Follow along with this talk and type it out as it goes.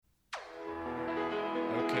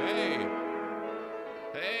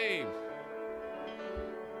Hey.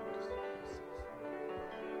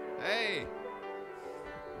 Hey.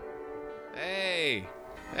 Hey.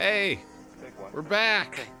 Hey. We're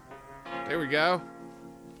back. There we go.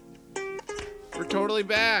 We're totally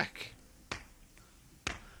back.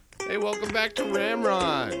 Hey, welcome back to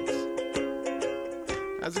Ramrods.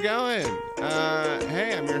 How's it going?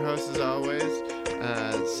 Hey, I'm your host as always,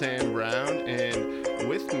 Sam Brown, and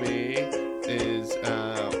with me is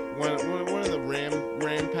one of the Ram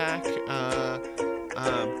Pack,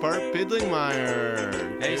 Bart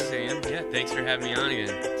Bidlingmeyer. Hey Sam, yeah, thanks for having me on again.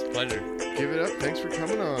 It's a pleasure. Give it up. Thanks for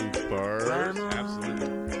coming on, Bart. Absolutely.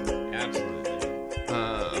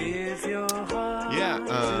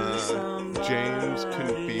 James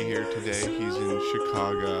couldn't be here today. He's in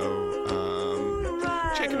Chicago,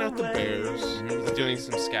 checking out the Bears. Mm-hmm. Doing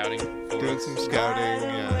some scouting.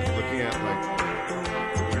 Looking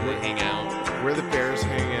at where they hang out, where the Bears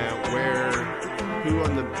hang out, who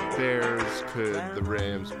on the Bears could the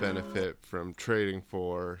Rams benefit from trading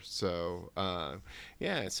for. So,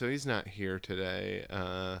 so he's not here today.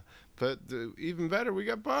 But even better, we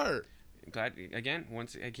got Bart. Glad again.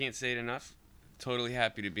 Once I can't say it enough. Totally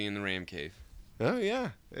happy to be in the Ram Cave. Oh yeah,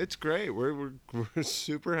 it's great. We're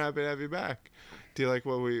super happy to have you back. Do you like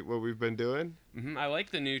what we've been doing? Mm-hmm. I like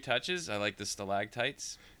the new touches. I like the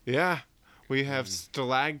stalactites. Yeah, we have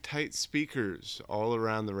stalactite speakers all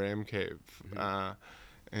around the Ram Cave,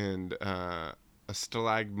 and a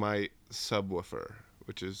stalagmite subwoofer,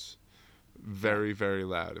 which is very, very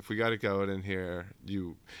loud. If we got to go in here,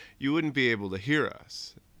 you wouldn't be able to hear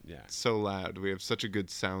us. Yeah, it's so loud. We have such a good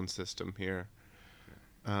sound system here.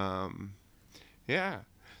 So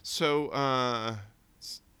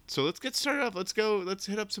let's get started off. Let's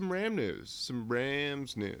hit up some Rams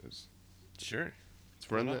news. Sure.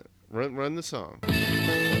 Let's run the song.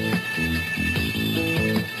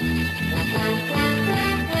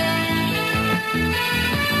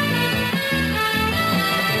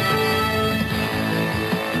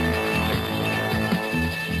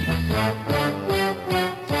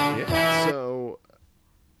 So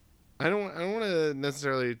I don't want to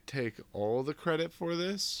necessarily take all the credit for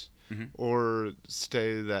this, or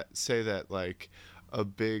say that like a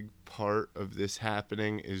big part of this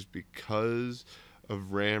happening is because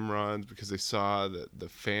of Ramrods, because they saw the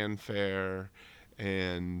fanfare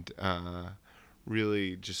and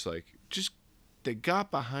really just they got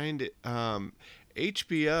behind it.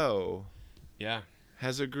 HBO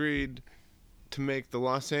has agreed to make the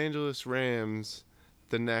Los Angeles Rams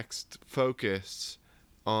the next focus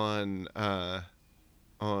on their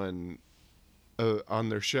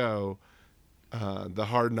show, the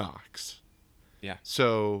Hardknocks. Yeah.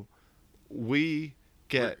 So we're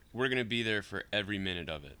gonna be there for every minute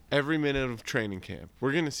of it. Every minute of training camp.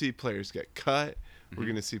 We're gonna see players get cut. We're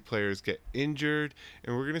gonna see players get injured,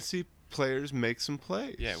 and we're gonna see players make some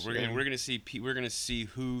plays. Yeah, we're gonna see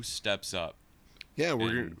who steps up. Yeah,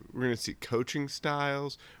 we're gonna see coaching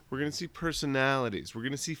styles. We're gonna see personalities. We're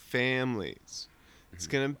gonna see families. It's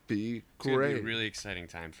gonna be great. It's gonna be a really exciting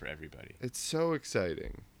time for everybody. It's so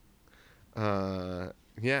exciting. I'm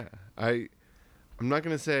not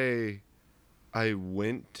gonna say I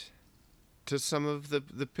went to some of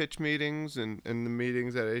the pitch meetings and the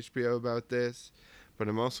meetings at HBO about this, but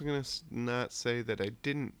I'm also gonna not say that I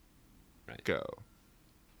didn't go. Right.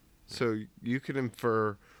 So you can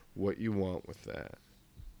infer what you want with that.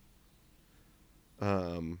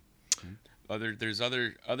 There's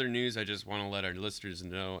other news I just want to let our listeners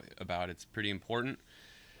know about. It's pretty important.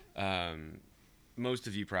 Most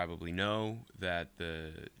of you probably know that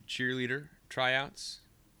the cheerleader tryouts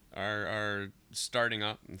are starting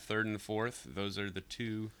up on 3rd and 4th. Those are the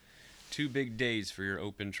two big days for your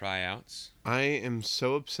open tryouts. I am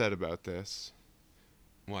so upset about this.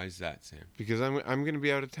 Why is that, Sam? Because I'm going to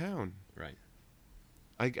be out of town. Right.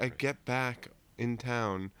 I get back in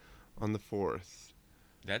town on the 4th.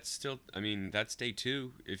 That's day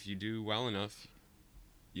 2. If you do well enough,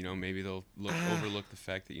 maybe they'll overlook the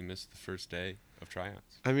fact that you missed the first day of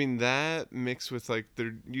tryouts. I mean, that mixed with,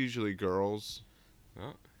 they're usually girls.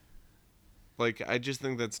 Oh. I just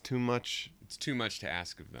think that's too much. It's too much to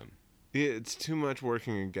ask of them. Yeah, it's too much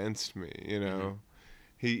working against me, Mm-hmm.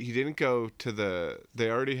 He didn't go to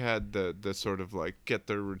they already had the sort of, get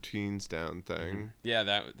their routines down thing. Mm-hmm. Yeah,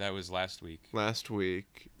 that was last week. Last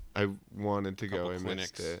week. I wanted to go. I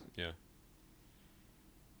clinics. Missed it. Yeah.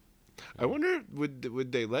 I wonder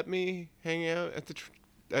would they let me hang out at the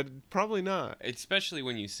probably not. Especially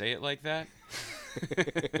when you say it like that.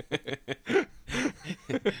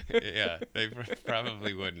 Yeah, they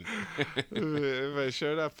probably wouldn't. If I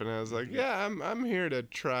showed up and I was like, "Yeah, I'm here to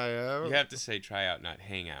try out." You have to say try out, not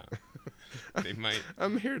hang out. They might.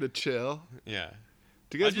 I'm here to chill. Yeah.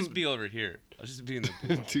 Do you guys I'll just be over here. I'll just be in the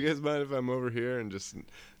pool. Do you guys mind if I'm over here and just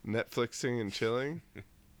Netflixing and chilling?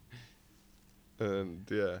 And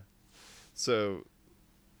yeah, so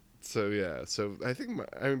yeah, so I think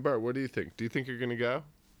Bart, what do you think? Do you think you're gonna go?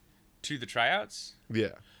 To the tryouts?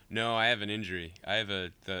 Yeah. No, I have an injury. I have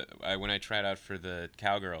when I tried out for the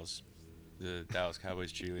Cowgirls, the Dallas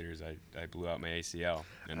Cowboys cheerleaders, I blew out my ACL,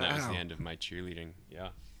 and that was the end of my cheerleading. Yeah.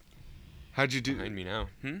 How'd you do? Behind me now.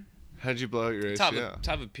 How'd you blow out your ACL?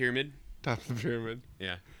 Top of pyramid. Top of the pyramid.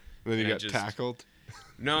 Yeah. And then you got tackled.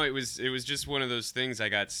 No, it was just one of those things. I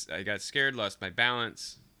got scared, lost my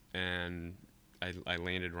balance, and I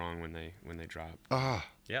landed wrong when they dropped. Ah.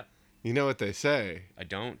 Yeah. You know what they say? I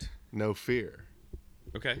don't. No fear.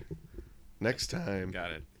 Okay. Next time.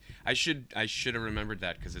 Got it. I should have remembered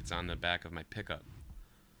that because it's on the back of my pickup.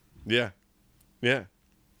 Yeah. Yeah.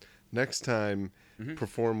 Next time,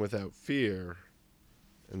 perform without fear,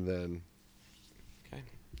 and then. Okay.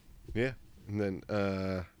 Yeah, and then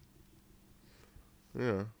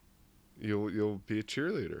you'll be a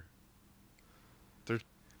cheerleader.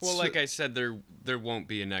 Well, like I said, there won't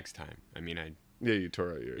be a next time. I mean, Yeah, you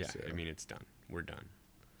tore out yours. Yeah, I mean, it's done. We're done.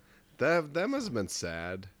 That must have been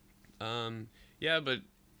sad. Yeah, but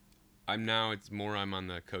I'm on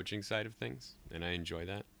the coaching side of things, and I enjoy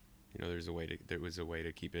that. You know, there was a way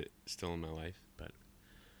to keep it still in my life, but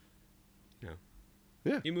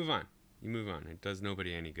yeah, you move on. It does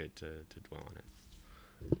nobody any good to dwell on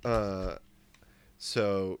it.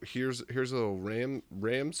 So here's a little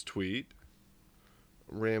Rams tweet.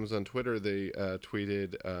 Rams on Twitter, they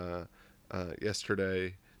tweeted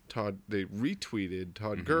yesterday. They retweeted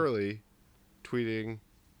Todd Gurley, tweeting,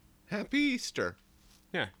 "Happy Easter."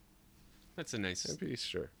 Yeah, that's a nice Happy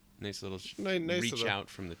Easter. Nice little nice reach little out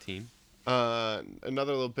from the team.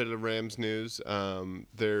 Another little bit of Rams news.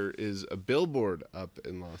 There is a billboard up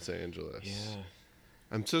in Los Angeles. Yeah.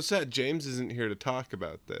 I'm so sad James isn't here to talk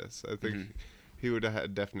about this. I think he would have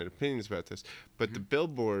had definite opinions about this. But the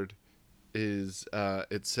billboard is,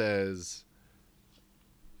 it says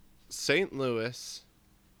St. Louis,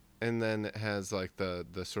 and then it has like the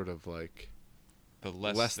sort of like the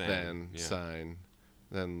less than sign,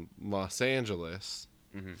 then Los Angeles.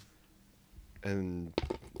 Mm-hmm. And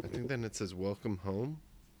I think then it says "Welcome Home."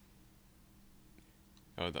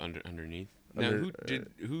 Oh, the underneath. Now,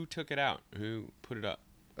 who took it out? Who put it up?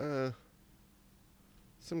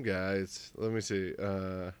 Some guys. Let me see.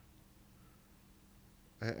 I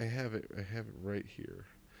have it right here.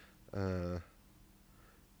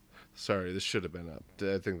 Sorry, this should have been up.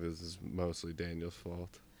 I think this is mostly Daniel's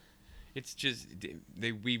fault. It's just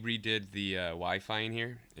we redid the Wi-Fi in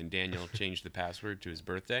here, and Daniel changed the password to his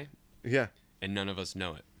birthday. Yeah. And none of us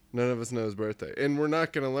know it. None of us know his birthday. And we're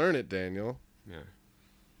not going to learn it, Daniel. Yeah.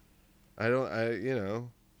 I don't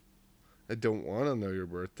want to know your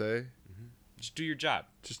birthday. Mm-hmm. Just do your job.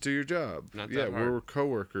 Just do your job. Not that hard. We're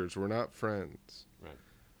coworkers. We're not friends. Right.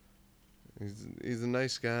 He's a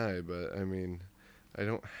nice guy, but I mean, I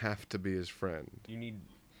don't have to be his friend.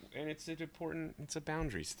 And it's it's a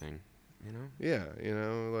boundaries thing, you know? Yeah,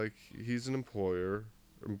 like he's an employer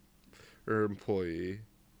or employee.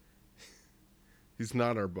 He's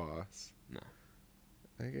not our boss. No.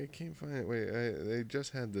 I can't find it. Wait, they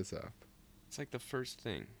just had this up. It's like the first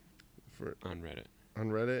thing on Reddit.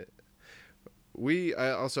 On Reddit?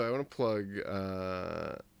 I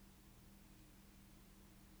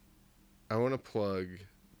want to plug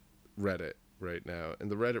Reddit right now,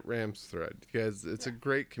 and the Reddit Rams thread. Guys, it's a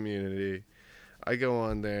great community. I go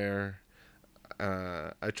on there.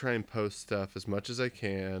 I try and post stuff as much as I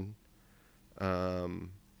can.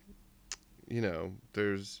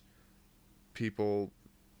 There's people,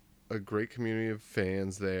 a great community of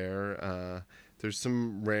fans there. There's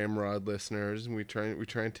some Ramrod listeners, and we try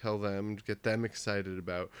and tell them, get them excited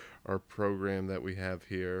about our program that we have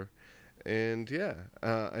here, and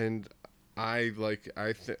and I like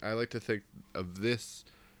to think of this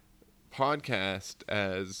podcast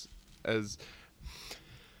as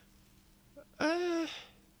a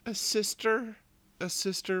sister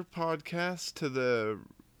podcast to the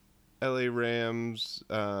LA Rams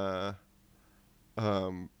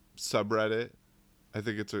subreddit. I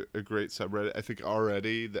think it's a great subreddit. I think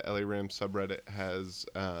already the LA Rams subreddit has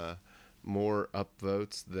more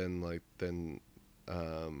upvotes than than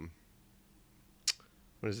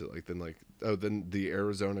the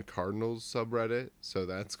Arizona Cardinals subreddit. So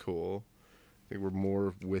that's cool. I think we're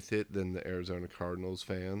more with it than the Arizona Cardinals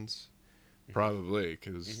fans. Probably,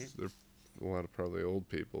 because there are a lot of probably old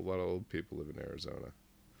people. A lot of old people live in Arizona.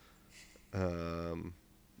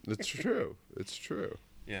 It's true. It's true.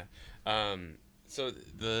 Yeah. So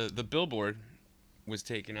the billboard was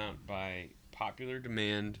taken out by popular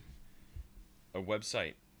demand, a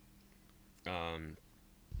website, and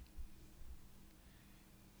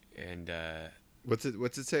What's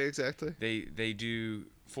it say exactly? they debuted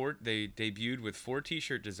with 4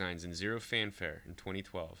 T-shirt designs and 0 fanfare in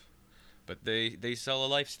 2012, but they sell a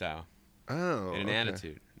lifestyle Oh, and an okay.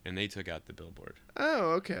 attitude, and they took out the billboard.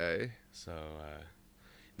 Oh, okay. So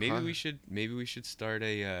maybe we should start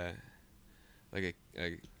a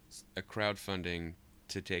crowdfunding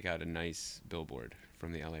to take out a nice billboard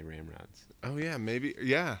from the LA Ramrods. Oh yeah, maybe.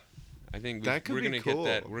 Yeah, I think that could we're be gonna cool.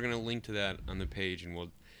 get that. We're gonna link to that on the page, and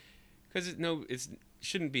because it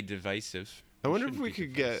shouldn't be divisive. I wonder if we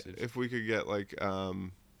could get like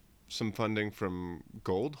some funding from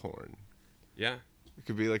Goldhorn. Yeah, It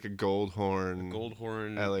could be like a Goldhorn.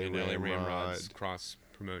 Goldhorn LA and LA Ramrod. Ramrods cross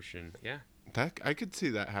promotion. Yeah. That I could see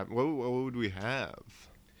that happen. What would we have?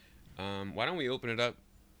 Why don't we open it up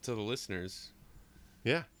to the listeners?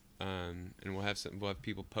 Yeah. And we'll have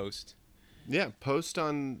people post. Yeah, post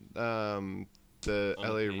on the On the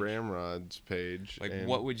LA page. Ramrods page. Like, and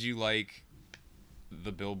what would you like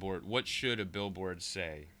the billboard? What should a billboard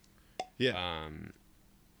say? Yeah.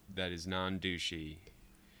 That is non-douchey.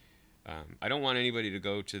 I don't want anybody to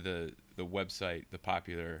go to the website, the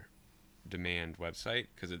popular demand website,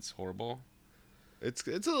 because it's horrible. It's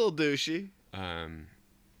a little douchey.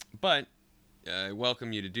 But I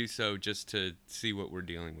welcome you to do so just to see what we're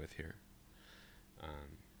dealing with here.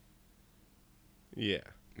 Yeah.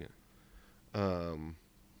 Yeah. Oh,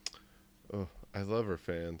 I love our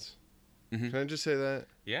fans. Mm-hmm. Can I just say that?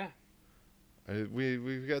 Yeah.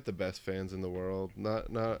 We've got the best fans in the world.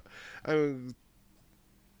 I mean,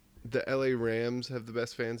 the LA Rams have the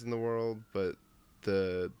best fans in the world, but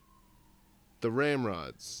the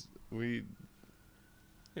Ramrods,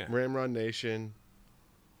 Ramrod Nation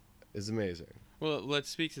is amazing. Well, let's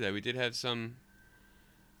speak to that. We did have some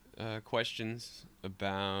questions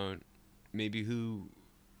about maybe who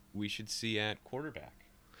we should see at quarterback.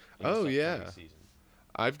 In Oh, this yeah. upcoming season.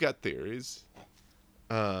 I've got theories.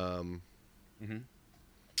 I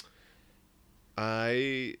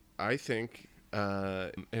think,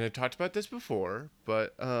 and I talked about this before,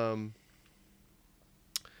 but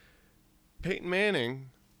Peyton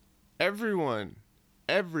Manning, everyone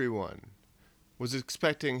was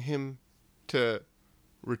expecting him to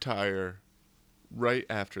retire right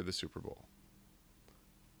after the Super Bowl.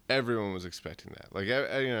 Everyone was expecting that. Like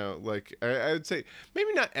I would say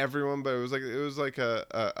maybe not everyone, but it was like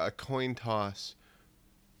a coin toss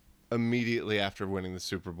immediately after winning the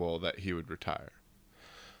Super Bowl that he would retire.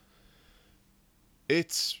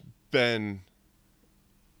 It's been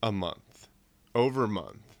over a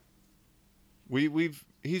month.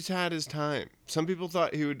 He's had his time. Some people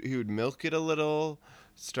thought he would milk it a little,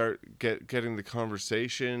 start getting the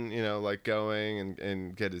conversation, like going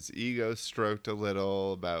and get his ego stroked a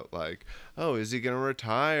little about like, oh, is he gonna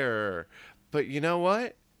retire? But you know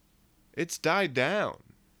what? It's died down.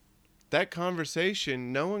 That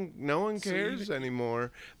conversation, no one cares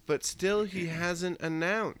anymore. But still, he hasn't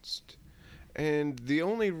announced. And the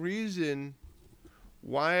only reason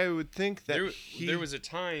why I would think that there was a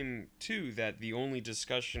time too that the only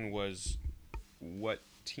discussion was what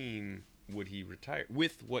team would he retire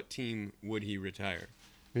with? What team would he retire?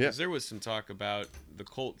 Yeah. Because there was some talk about the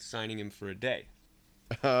Colts signing him for a day.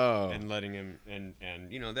 Oh. And letting him and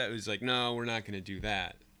that was like, no, we're not going to do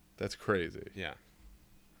that. That's crazy. Yeah.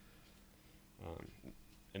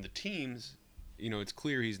 And the teams, it's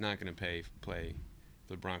clear he's not going to play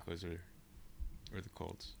the Broncos or the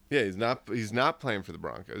Colts. Yeah, he's not playing for the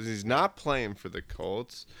Broncos. He's not playing for the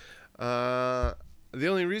Colts. The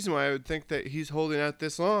only reason why I would think that he's holding out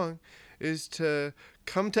this long is to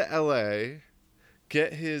come to LA,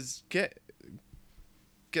 get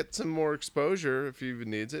some more exposure if he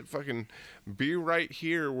even needs it. Fucking be right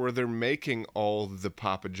here where they're making all the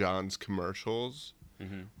Papa John's commercials.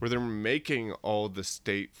 Mm-hmm. Where they're making all the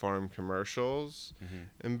State Farm commercials. Mm-hmm.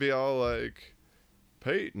 And be all like,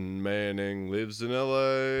 Peyton Manning lives in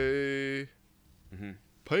L.A. Mm-hmm.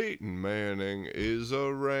 Peyton Manning is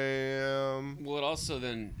a Ram. Well,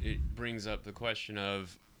 it brings up the question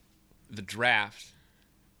of the draft.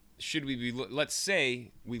 Should we be? Let's say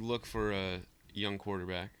we look for a young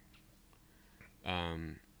quarterback,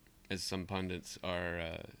 as some pundits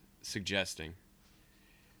are suggesting.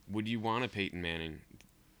 Would you want a Peyton Manning?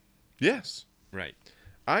 Yes. Right.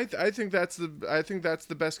 I think that's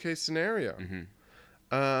the best case scenario. Mm-hmm.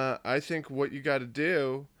 I think what you got to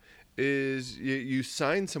do is you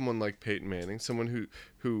sign someone like Peyton Manning, someone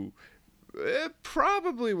who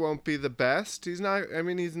probably won't be the best. He's not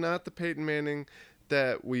the Peyton Manning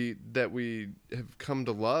that we have come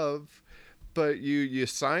to love, but you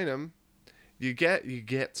sign him, you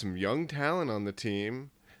get some young talent on the team,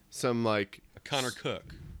 some like Connor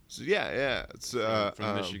Cook. Yeah. It's,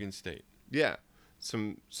 from Michigan State. Yeah,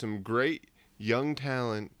 some great young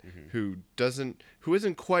talent who isn't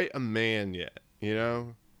quite a man yet. You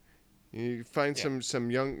know, you find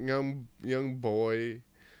some young boy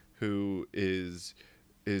who is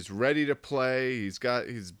ready to play. He's got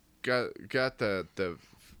the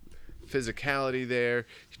physicality there.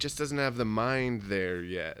 He just doesn't have the mind there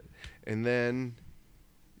yet. And then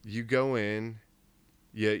you go in,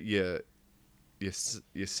 you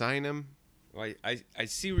sign him. Well, I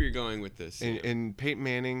see where you're going with this. And Peyton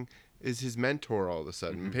Manning is his mentor all of a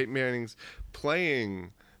sudden. Peyton Manning's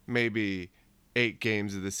playing maybe 8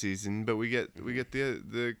 games of the season, but we get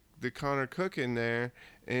the Connor Cook in there,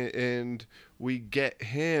 and we get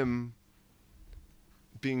him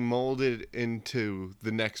being molded into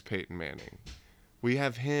the next Peyton Manning. We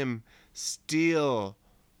have him steal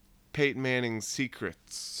Peyton Manning's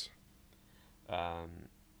secrets.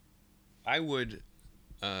 I would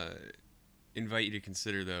invite you to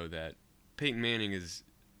consider, though, that Peyton Manning is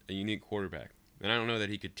a unique quarterback, and I don't know that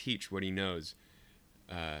he could teach what he knows.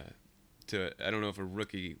 I don't know if a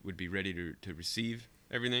rookie would be ready to receive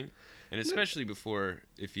everything, and especially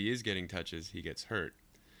if he is getting touches, he gets hurt.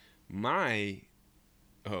 My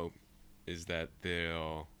hope is that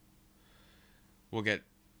we'll get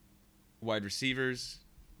wide receivers,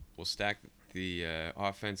 we'll stack the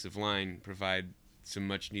offensive line, provide some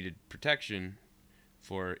much-needed protection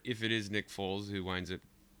for if it is Nick Foles who winds up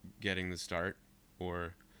getting the start,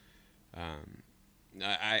 or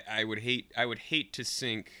I would hate to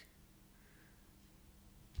sink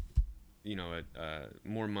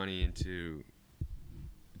more money into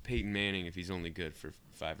Peyton Manning if he's only good for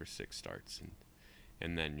 5 or 6 starts,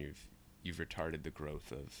 and then you've retarded the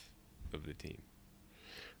growth of the team.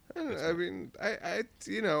 I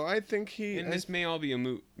think he. And this may all be a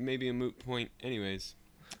moot point, anyways.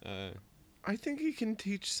 I think he can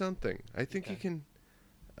teach something. I think he can.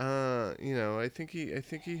 I think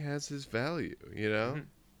he has his value. You know.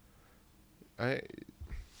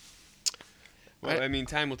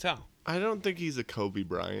 Time will tell. I don't think he's a Kobe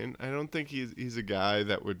Bryant. I don't think he's a guy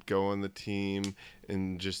that would go on the team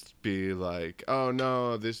and just be like, "Oh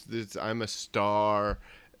no, this I'm a star.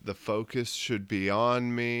 The focus should be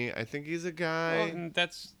on me." I think he's a guy. Well,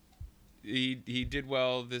 he did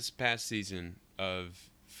well this past season of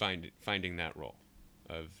finding that role,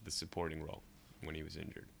 of the supporting role when he was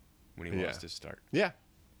injured, when he lost his start. Yeah.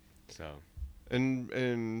 So.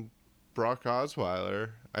 And Brock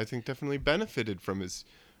Osweiler, I think, definitely benefited from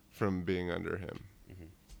being under him.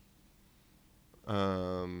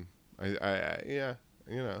 I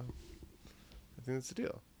think that's the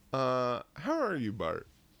deal. How are you, Bart?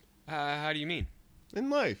 How do you mean? In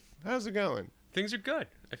life, how's it going? Things are good.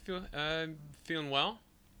 I feel feeling well.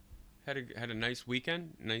 Had a nice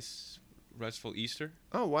weekend, nice restful Easter.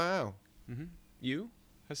 Oh wow. You?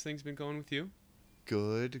 How's things been going with you?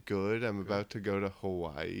 Good. I'm about to go to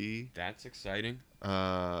Hawaii. That's exciting.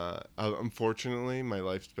 Unfortunately, my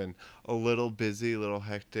life's been a little busy, a little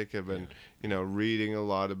hectic. I've been, reading a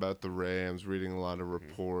lot about the Rams, reading a lot of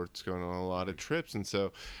reports, going on a lot of trips, and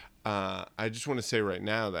so I just want to say right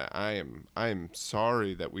now that I am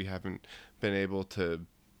sorry that we haven't been able to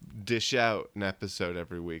dish out an episode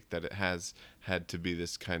every week, that it has had to be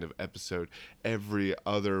this kind of episode every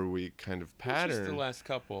other week kind of pattern. Just the last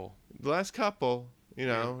couple,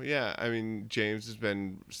 yeah. I mean, James has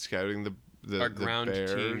been scouting our ground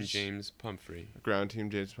Bears. team, James Pumphrey.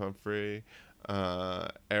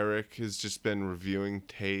 Eric has just been reviewing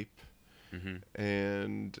tape,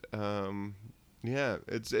 and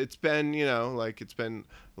it's been it's been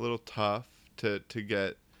a little tough to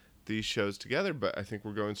get these shows together, but I think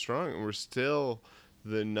we're going strong, and we're still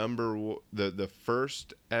the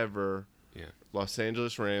first ever Los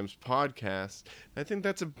Angeles Rams podcast. I think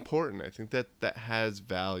that's important. I think that has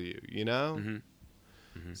value,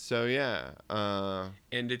 So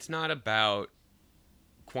and it's not about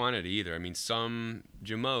quantity either. I mean, some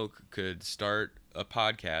jamoke could start a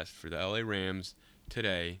podcast for the LA Rams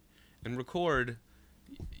today and record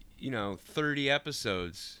 30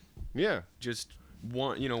 episodes. Yeah. Just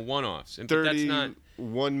one-offs. And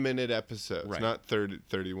 31-minute episodes, right. Not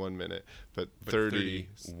 31 minute, but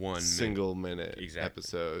 31 single minute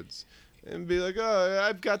episodes. And be like, "Oh,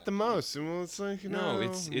 I've got the most." And well, it's like,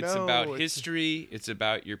 it's about history, it's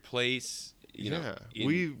about your place,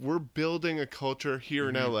 we're building a culture here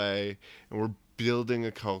in LA, and we're building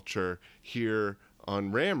a culture here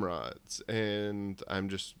on Ramrods, and I'm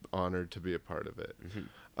just honored to be a part of it.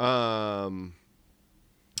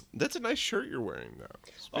 That's a nice shirt you're wearing, though.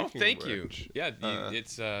 Oh, Speaking thank of you. which, Yeah,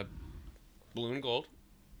 it's blue and gold,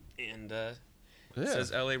 and it yeah.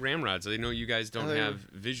 says LA Ramrods. I know you guys don't LA have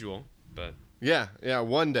visual, but Yeah.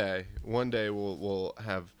 One day we'll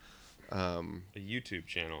have a YouTube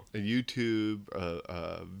channel. a YouTube,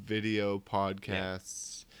 video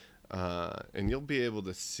podcasts, and you'll be able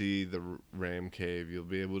to see the Ram Cave. You'll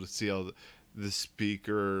be able to see all the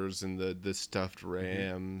speakers and the stuffed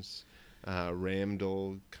rams.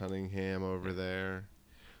 Ramdell Cunningham over there.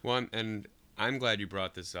 Well, I'm glad you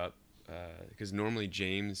brought this up because normally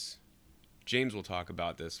James will talk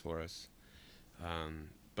about this for us,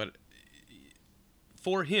 but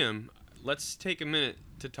for him, let's take a minute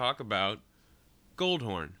to talk about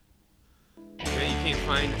Goldhorn. Okay, you can't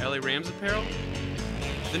find LA Rams apparel?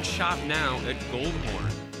 Then shop now at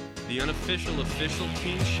Goldhorn, the official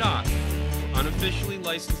team shop, unofficially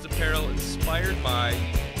licensed apparel inspired by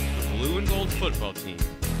the blue and gold football team,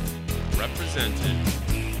 represented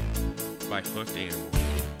by hoofed animals.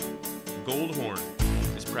 Goldhorn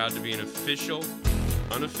is proud to be an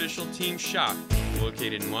unofficial team shop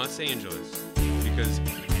located in Los Angeles because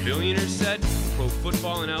billionaires said pro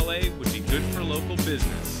football in LA would be good for local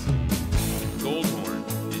business. Goldhorn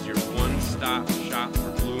is your one-stop shop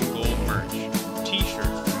for blue and gold merch.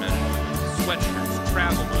 T-shirts for men, sweatshirts,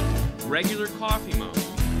 travel mugs, regular coffee mugs,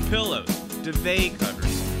 pillows, duvet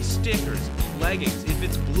covers, stickers, leggings. If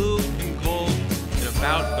it's blue and gold and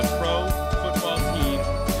about the pro football team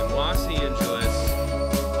in Los Angeles,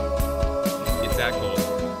 it's at Goldhorn.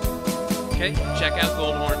 Okay, check out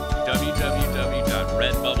Goldhorn,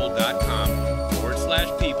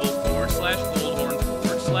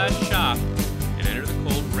 www.redbubble.com/people/Goldhorn/shop and enter the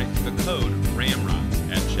code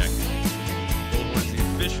RAMRODS at checkout. Goldhorn's the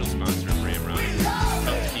official sponsor of RAMRODS.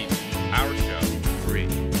 Helps keep our show free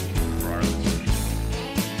for our listeners.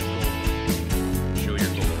 Goldhorn. Show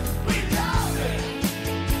your gold.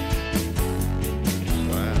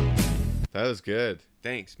 Wow, that was good.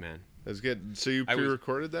 Thanks, man. That was good. So you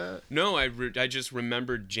pre-recorded that? No, I just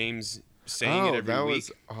remembered James saying it every that week.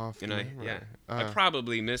 was off. And I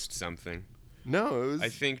probably missed something. No, it was. I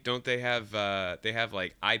think don't they have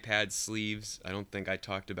like iPad sleeves? I don't think I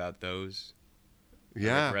talked about those.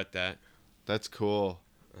 Yeah, I regret that. That's cool.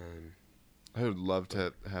 I would love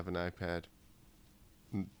to have an iPad.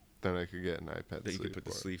 Then I could get an iPad. That you could put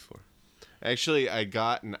the sleeve for. Actually, I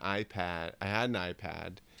got an iPad. I had an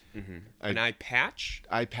iPad. Mm-hmm. An iPatch?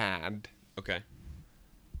 iPad. Okay.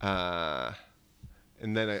 And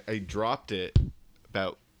then I dropped it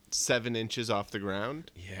about 7 inches off the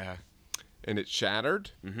ground. Yeah. And it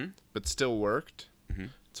shattered, but still worked. Mm-hmm.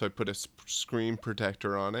 So I put a screen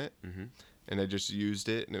protector on it, and I just used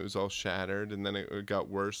it, and it was all shattered. And then it got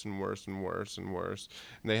worse and worse and worse and worse.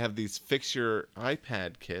 And they have these fix your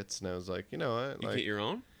iPad kits, and I was like, you know what? You get your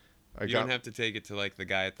own? You don't have to take it to like the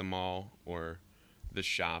guy at the mall or the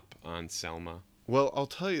shop on Selma. Well, I'll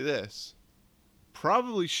tell you this.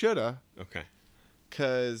 Probably shoulda. Okay.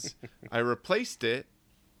 Because I replaced it.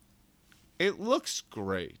 It looks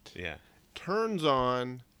great. Yeah. Turns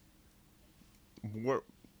on.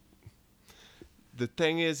 The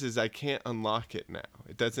thing is I can't unlock it now.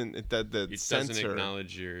 It doesn't. It sensor doesn't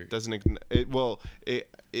acknowledge your. Doesn't.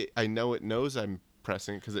 I know it knows I'm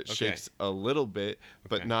pressing because it shakes a little bit,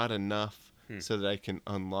 but not enough so that I can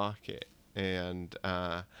unlock it. And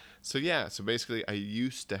so basically I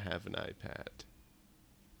used to have an iPad.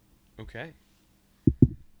 Okay.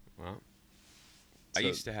 Well, I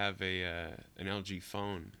used to have an LG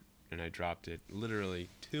phone, and I dropped it literally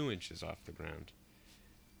 2 inches off the ground.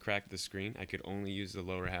 Cracked the screen. I could only use the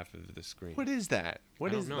lower half of the screen. What is that?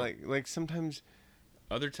 What is know. like sometimes?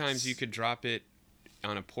 Other times you could drop it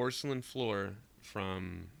on a porcelain floor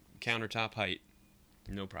from countertop height.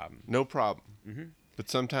 No problem. No problem. Mm-hmm. But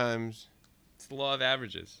sometimes. It's the law of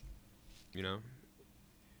averages, you know?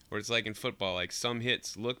 Or it's like in football, like some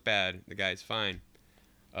hits look bad, the guy's fine.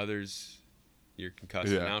 Others, you're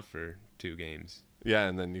concussing out for 2 games. Yeah,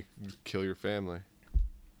 and then you kill your family.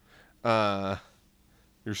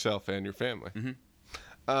 Yourself and your family. Mm-hmm.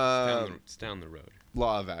 It's down the road.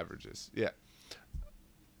 Law of averages, yeah.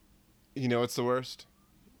 You know what's the worst?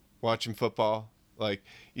 Watching football. Like,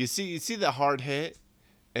 you see the hard hit,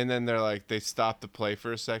 and then they stop the play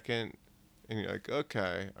for a second, and you're like,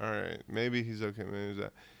 okay, all right, maybe he's okay, maybe he's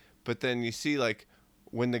that. But then you see, like,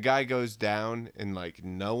 when the guy goes down and, like,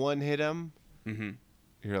 no one hit him,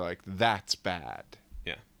 you're like, that's bad.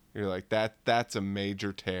 Yeah. You're like, that's a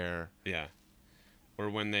major tear. Yeah. Or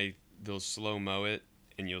when they'll slow-mo it,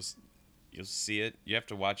 and you'll see it. You have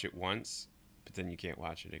to watch it once, but then you can't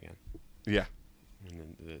watch it again. Yeah.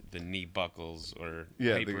 And then the knee buckles or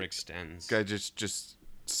paper extends. Guy just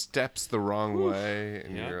steps the wrong way,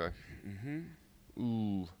 and you're like,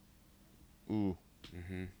 ooh, ooh.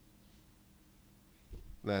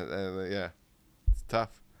 Yeah, it's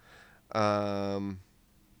tough.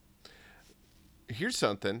 Here's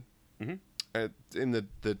something. In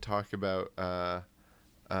the talk about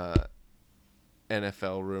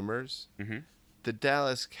NFL rumors, the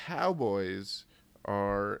Dallas Cowboys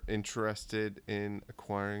are interested in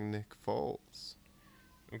acquiring Nick Foles.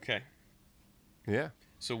 Okay. Yeah.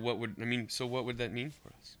 So what would that mean for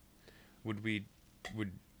us? Would we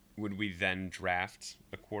then draft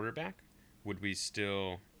a quarterback? Would we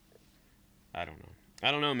still? I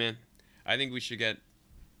don't know, man. I think we should get.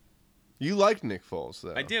 You like Nick Foles,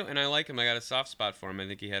 though. I do, and I like him. I got a soft spot for him. I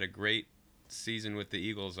think he had a great season with the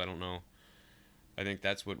Eagles. I don't know. I think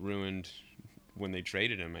that's what ruined when they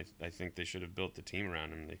traded him. I think they should have built the team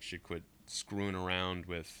around him. They should quit screwing around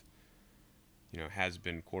with,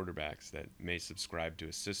 has-been quarterbacks that may subscribe to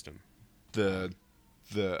a system. The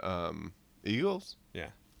Eagles? Yeah.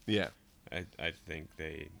 Yeah. I think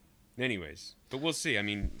they... Anyways, but we'll see. I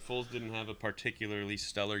mean, Foles didn't have a particularly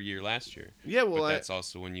stellar year last year. Yeah, well, but that's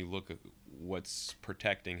also when you look at what's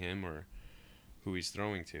protecting him or who he's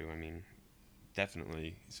throwing to. I mean,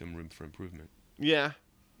 definitely some room for improvement. Yeah.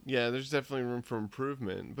 Yeah, there's definitely room for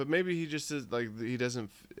improvement. But maybe he just is, he doesn't...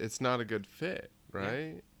 It's not a good fit,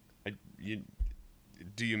 right? Yeah.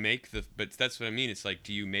 Do you make the... But that's what I mean. It's like,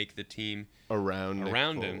 do you make the team around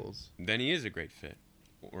him? Then he is a great fit.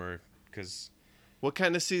 Or, because... What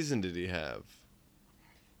kind of season did he have?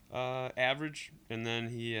 Average, and then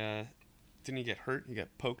he didn't he get hurt? He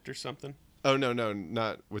got poked or something? Oh no,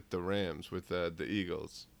 not with the Rams, with the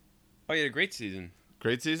Eagles. Oh, he had a great season.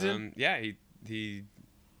 Great season? Yeah, he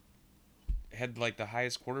had the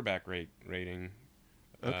highest quarterback rating.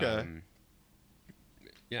 Okay.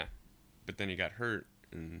 Yeah, but then he got hurt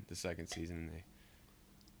in the second season, and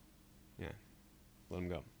they let him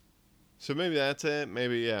go. So maybe that's it.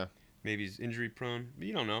 Maybe Maybe he's injury prone, but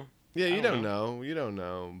you don't know. Yeah, you don't know. You don't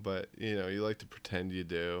know, but you like to pretend you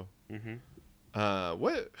do.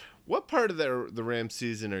 What part of the Rams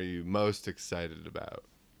season are you most excited about?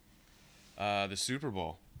 The Super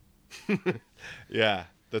Bowl. Yeah,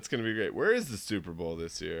 that's gonna be great. Where is the Super Bowl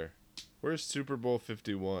this year? Where's Super Bowl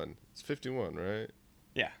 51? It's 51, right?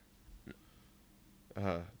 Yeah.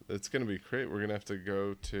 It's gonna be great. We're gonna have to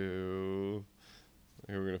go to.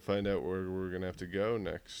 We're going to find out where we're going to have to go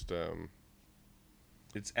next.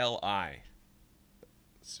 It's L.I.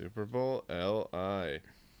 Super Bowl L.I.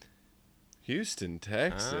 Houston,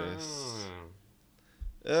 Texas.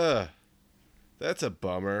 Oh. That's a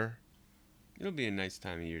bummer. It'll be a nice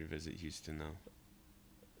time of year to visit Houston, though.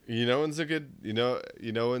 When's a good...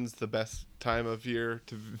 when's the best time of year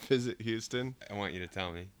to visit Houston? I want you to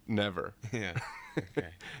tell me. Never. Yeah. Okay.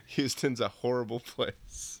 Houston's a horrible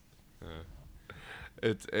place.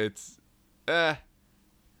 It's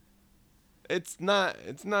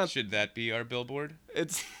not. Should that be our billboard?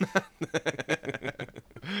 It's not.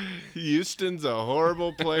 Houston's a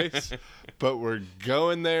horrible place, but we're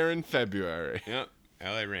going there in February. Yep.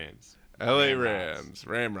 LA Rams. LA Rams.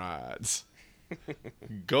 Ramrods.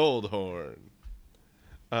 Goldhorn.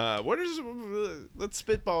 Let's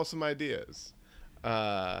spitball some ideas.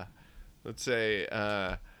 Let's say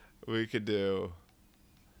we could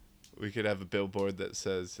have a billboard that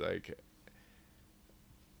says,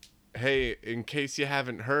 hey, in case you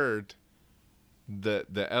haven't heard, the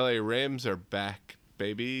LA Rams are back,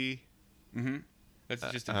 baby. That's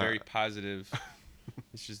just a very positive.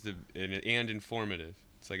 It's just and informative.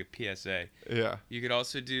 It's like a PSA. Yeah. You could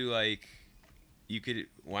also do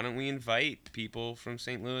why don't we invite people from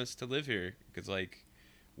St. Louis to live here? Because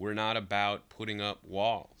we're not about putting up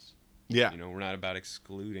walls. Yeah. We're not about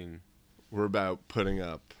excluding. We're about putting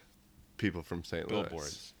up people from St. Louis.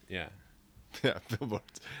 Billboards. Yeah. Yeah,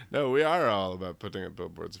 billboards. No, we are all about putting up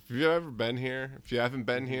billboards. If you've ever been here, if you haven't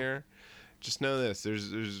been here, just know this.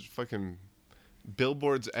 There's fucking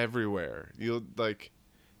billboards everywhere.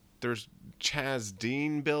 There's Chaz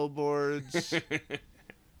Dean billboards.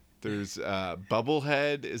 There's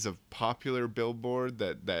Bubblehead is a popular billboard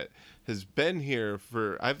that has been here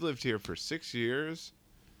I've lived here for 6 years.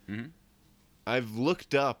 I've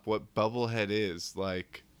looked up what Bubblehead is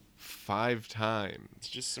 5 times. It's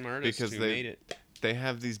just some artists who made it. They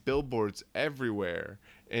have these billboards everywhere,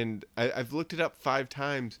 and I've looked it up 5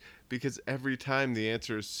 times because every time the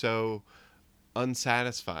answer is so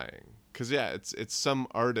unsatisfying. Because it's some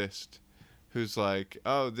artist who's like,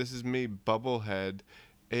 oh, this is me, Bubblehead,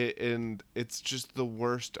 and it's just the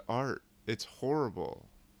worst art. It's horrible.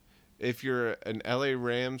 If you're an LA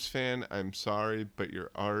Rams fan, I'm sorry, but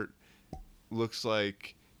your art looks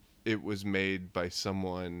like it was made by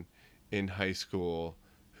someone in high school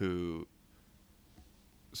who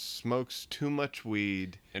smokes too much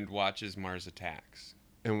weed and watches Mars Attacks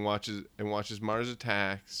and watches Mars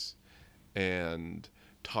Attacks and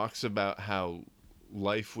talks about how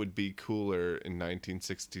life would be cooler in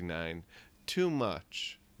 1969 too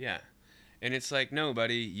much. Yeah. And it's like, no,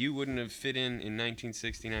 buddy, you wouldn't have fit in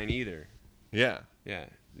 1969 either. Yeah. Yeah.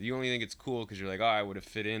 You only think it's cool because you're like, oh, I would have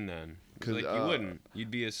fit in then. Like, you wouldn't.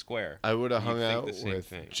 You'd be a square. I would have hung out with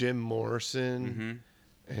Jim Morrison.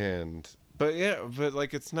 But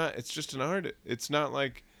like, it's just an art. It's not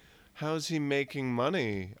like, how's he making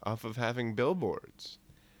money off of having billboards?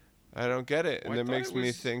 I don't get it. And it makes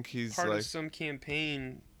me think he's part of some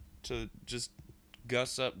campaign to just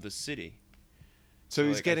guss up the city. So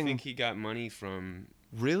he's getting... I think he got money from...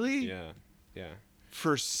 Really? Yeah. Yeah.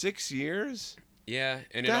 For 6 years? Yeah,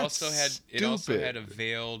 and That's it also had a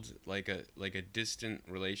veiled, like a distant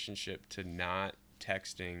relationship to not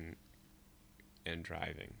texting and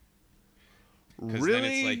driving. Because then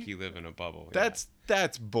it's like you live in a bubble. That's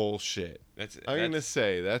bullshit. I'm gonna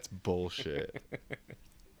say that's bullshit.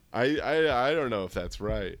 I don't know if that's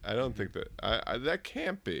right. I don't think that that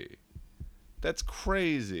can't be. That's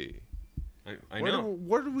crazy. I know.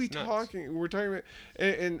 What are we talking? We're talking about,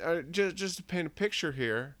 and just to paint a picture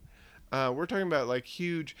here, we're talking about like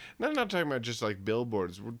huge. Not talking about just like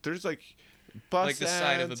billboards. There's like bus like the ads,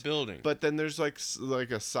 side of a building. But then there's like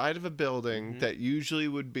a side of a building that usually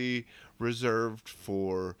would be reserved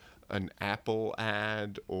for an Apple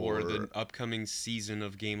ad or the upcoming season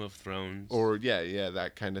of Game of Thrones. Or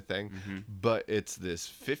that kind of thing. But it's this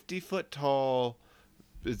 50-foot tall.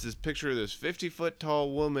 It's this picture of this 50-foot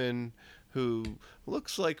tall woman who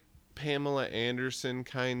looks like Pamela Anderson,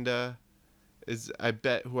 kinda. I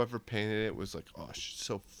bet whoever painted it was like, oh, she's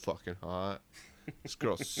so fucking hot. This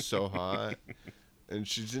girl's so hot. And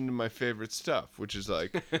she's into my favorite stuff, which is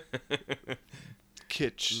like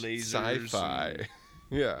kitsch lasers sci-fi.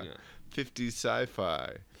 Yeah. 50s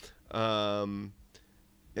sci-fi. And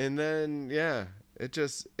then, it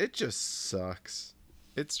just sucks.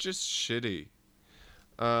 It's just shitty.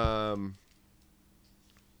 And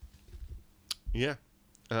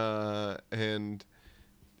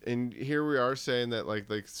here we are saying that like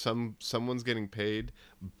someone's getting paid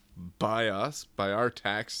by us, by our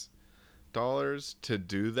tax dollars, to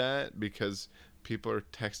do that because people are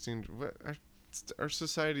texting. Our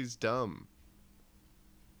society's dumb.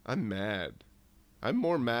 I'm mad. I'm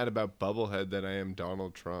more mad about Bubblehead than I am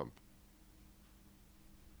Donald Trump.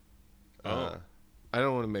 I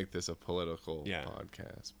don't want to make this a political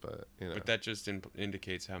podcast, but But that just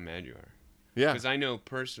indicates how mad you are. Yeah. Because I know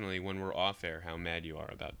personally when we're off air how mad you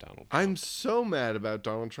are about Donald Trump. I'm so mad about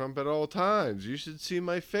Donald Trump at all times. You should see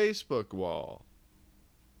my Facebook wall.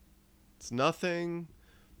 It's nothing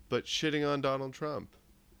but shitting on Donald Trump.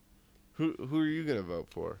 Who are you going to vote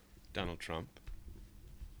for? Donald Trump.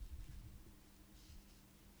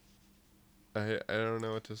 I don't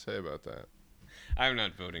know what to say about that. I'm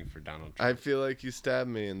not voting for Donald Trump. I feel like you stabbed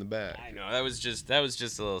me in the back. I know. That was just a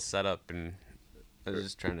little setup, and I was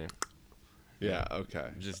just trying to... Yeah, okay.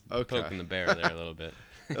 Just poking the bear there a little bit.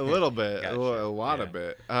 A little bit. Gotcha. A lot of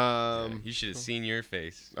it. You should have seen your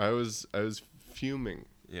face. I was fuming.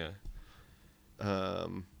 Yeah.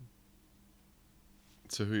 So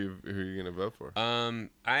who are you gonna vote for?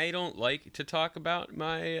 I don't like to talk about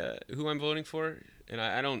my who I'm voting for, and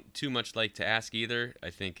I don't too much like to ask either.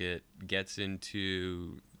 I think it gets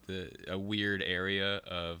into a weird area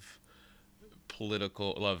of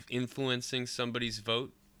influencing somebody's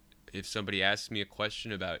vote. If somebody asks me a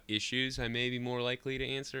question about issues, I may be more likely to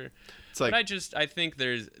answer. But I think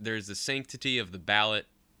there's the sanctity of the ballot,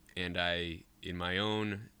 and I, in my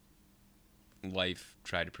own life,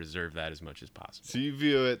 try to preserve that as much as possible. So you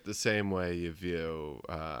view it the same way you view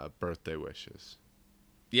birthday wishes?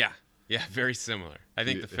 Yeah, very similar. I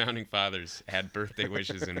think the Founding Fathers had birthday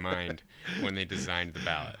wishes in mind when they designed the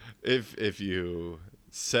ballot. If you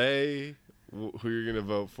say who you're going to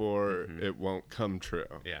vote for, it won't come true.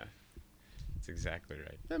 Yeah. That's exactly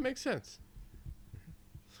right. That makes sense.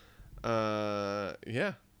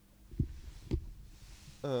 Yeah.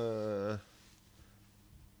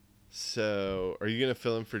 So, are you going to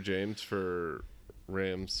fill in for James for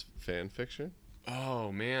Rams fan fiction?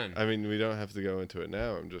 Oh, man. I mean, we don't have to go into it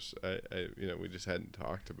now. We just hadn't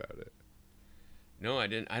talked about it. No, I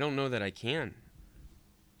didn't. I don't know that I can.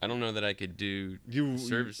 I don't know that I could do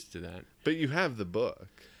service to that. But you have the book.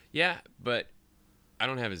 Yeah, but I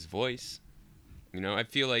don't have his voice. I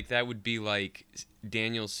feel like that would be like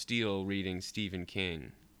Daniel Steele reading Stephen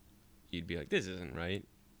King. You'd be like, this isn't right.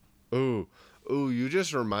 Oh, Ooh, you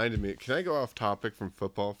just reminded me. Can I go off topic from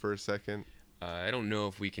football for a second? I don't know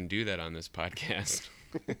if we can do that on this podcast.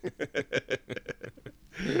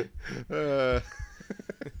 uh,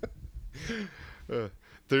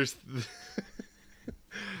 there's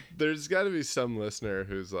there's got to be some listener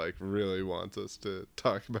who's like really wants us to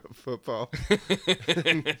talk about football.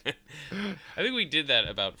 I think we did that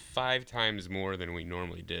about 5 times more than we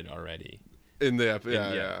normally did already. In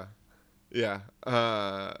the yeah.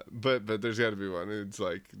 But there's got to be one. It's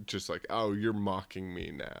like just like, oh, you're mocking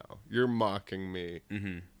me now. You're mocking me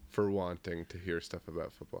for wanting to hear stuff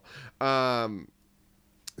about football.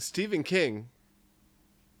 Stephen King.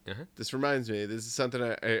 This reminds me. This is something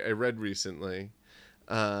I read recently.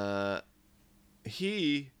 I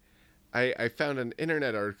found an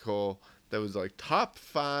internet article that was like top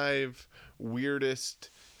 5 weirdest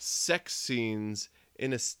sex scenes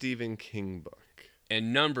in a Stephen King book.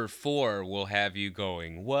 And number 4 will have you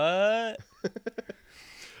going, what?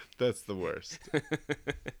 That's the worst.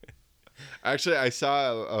 Actually, I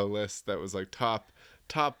saw a list that was like top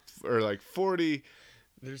or like 40.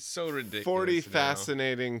 They're so ridiculous. 40 now.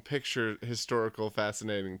 fascinating historical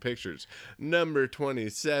fascinating pictures. Number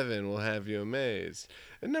 27 will have you amazed.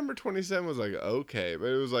 And number 27 was like, okay, but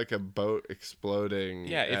it was like a boat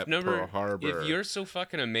exploding at Pearl Harbor. If you're so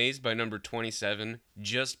fucking amazed by number 27,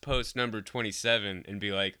 just post number 27 and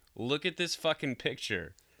be like, look at this fucking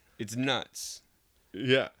picture. It's nuts.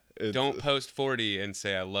 Yeah. Don't post 40 and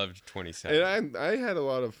say I loved 27. And I had a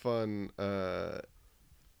lot of fun.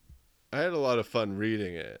 I had a lot of fun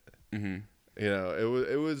reading it. Mm-hmm. You know,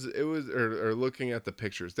 it was or looking at the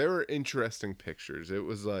pictures. They were interesting pictures. It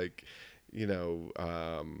was like, you know,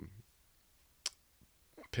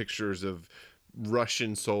 pictures of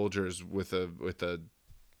Russian soldiers with a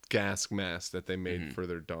gas mask that they made for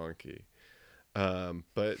their donkey.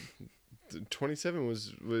 But 27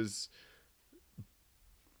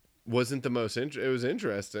 wasn't the most it was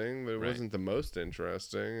interesting, but it wasn't the most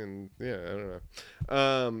interesting, and yeah, I don't know.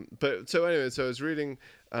 But so anyway, so I was reading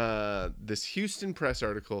this Houston Press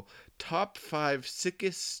article, top 5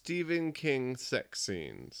 sickest Stephen King sex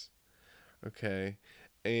scenes. Okay,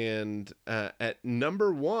 and at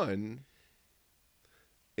number 1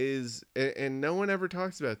 is, and no one ever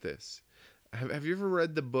talks about this. Have you ever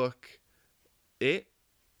read the book It?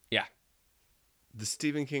 Yeah, the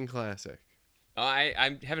Stephen King classic.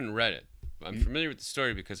 I haven't read it. I'm familiar with the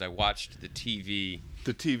story because I watched the TV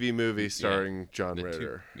movie starring John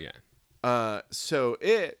Ritter. So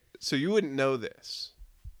you wouldn't know this.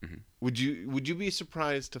 Mm-hmm. Would you be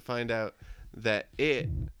surprised to find out that it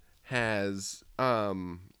has a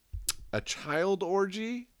child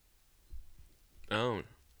orgy? Oh,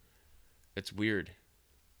 it's weird.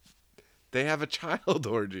 They have a child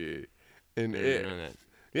orgy in I it. didn't know that.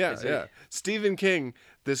 Yeah. Stephen King,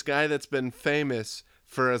 this guy that's been famous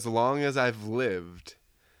for as long as I've lived,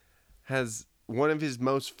 has one of his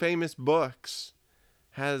most famous books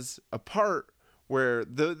has a part where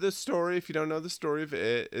the story, if you don't know the story of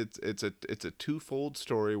it, it's a twofold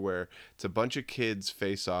story where it's a bunch of kids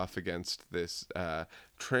face off against this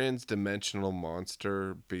trans-dimensional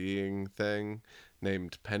monster being thing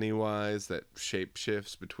named Pennywise that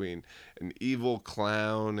shapeshifts between an evil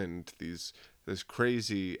clown and this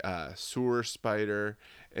crazy sewer spider.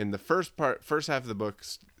 And the first half of the book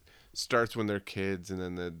starts when they're kids, and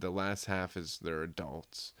then the last half is they're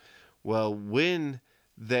adults. Well, when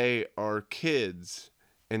they are kids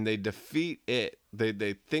and they defeat it,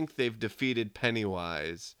 they think they've defeated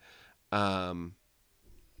Pennywise. When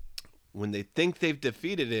they think they've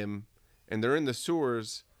defeated him and they're in the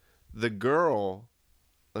sewers, the girl,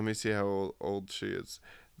 let me see how old she is.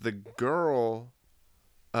 The girl,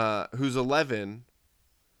 who's 11,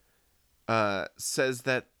 says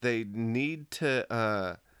that they need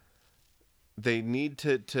to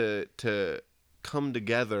come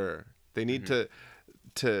together. They need to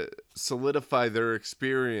solidify their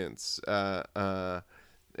experience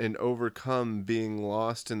and overcome being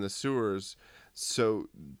lost in the sewers. So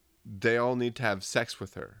they all need to have sex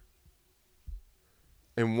with her.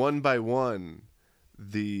 And one by one,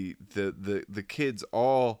 the kids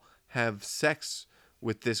all have sex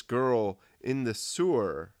with this girl in the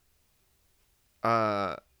sewer.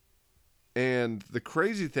 And the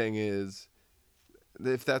crazy thing is,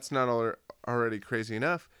 if that's not already crazy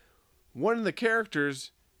enough, one of the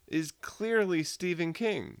characters is clearly Stephen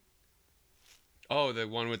King. Oh, the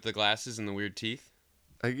one with the glasses and the weird teeth?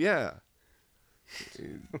 Yeah.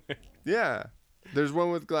 Yeah. There's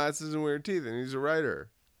one with glasses and weird teeth, and he's a writer.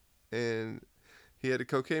 And he had a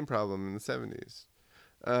cocaine problem in the 70s.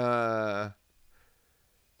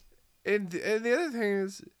 And the other thing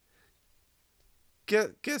is,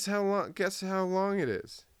 Guess how long? Guess how long it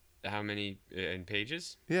is. How many in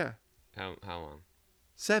pages? Yeah. How long?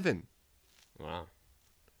 7. Wow,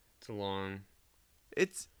 it's a long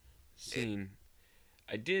It's scene.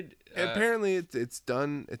 I did. apparently it's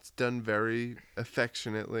done very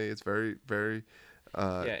affectionately. It's very very.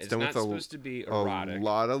 It's done not with supposed to be a erotic.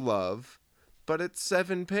 lot of love, but it's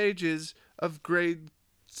 7 pages of grade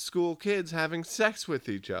school kids having sex with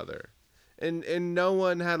each other. And no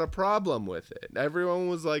one had a problem with it. Everyone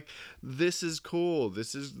was like, "This is cool.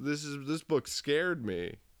 This book scared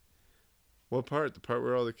me." What part? The part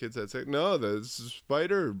where all the kids had sex? No, the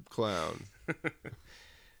spider clown.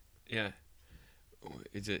 Yeah.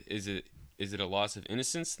 Is it a loss of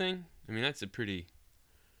innocence thing? I mean, that's a pretty.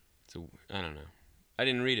 I don't know. I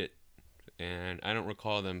didn't read it, and I don't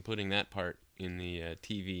recall them putting that part in the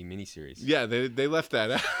TV miniseries. Yeah, they left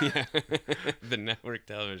that out. Yeah, the network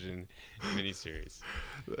television miniseries.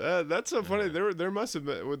 That's so funny. There must have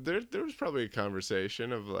been there was probably a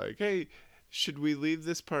conversation of like, hey, should we leave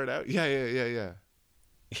this part out? Yeah.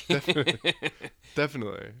 Definitely.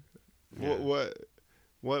 Definitely. Yeah.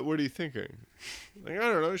 What are you thinking? Like, I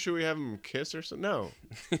don't know. Should we have them kiss or something? No.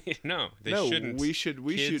 No, they No, shouldn't.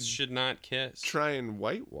 Kids should not kiss. Try and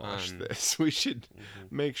whitewash this. We should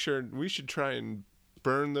make sure. We should try and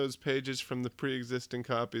burn those pages from the pre-existing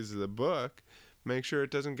copies of the book. Make sure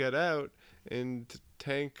it doesn't get out and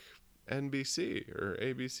tank NBC or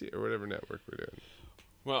ABC or whatever network we're doing.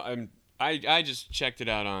 Well, I just checked it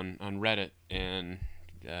out on Reddit, and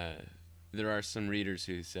there are some readers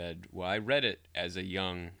who said, well, I read it as a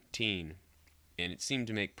young teen, and it seemed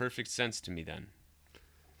to make perfect sense to me then.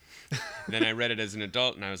 Then I read it as an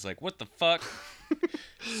adult, and I was like, what the fuck?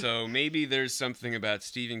 So maybe there's something about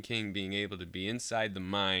Stephen King being able to be inside the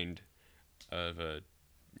mind of a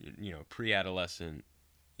pre-adolescent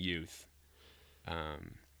youth.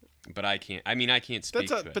 But I can't speak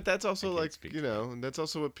to it. But that's also like, that's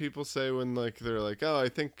also what people say when like they're like, oh, I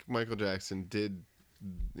think Michael Jackson did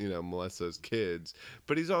molest those kids,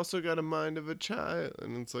 but he's also got a mind of a child.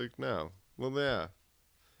 And it's like, no. Well, yeah.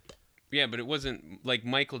 Yeah, but it wasn't like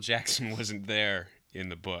Michael Jackson wasn't there in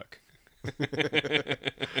the book.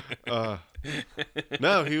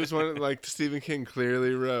 No, he was like Stephen King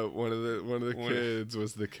clearly wrote one of the kids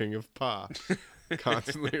was the king of pop,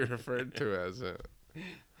 constantly referred to as it.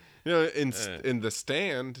 In The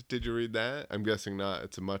Stand, did you read that? I'm guessing not.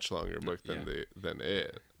 It's a much longer book than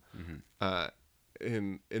it. Mm-hmm.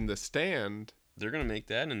 In The Stand, they're gonna make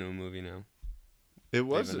that into a movie now. It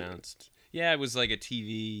was announced. Yeah, it was like a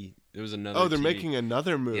TV. There was another. Oh, they're TV. making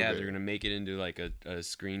another movie. Yeah, they're gonna make it into like a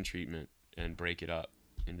screen treatment and break it up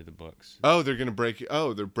into the books. Oh, they're gonna break it.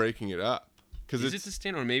 Oh, they're breaking it up. Is it The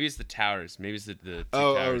Stand, or maybe it's The Towers? Maybe it's the Two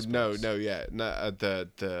Towers. No, yeah, not the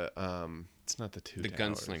It's not the Two. The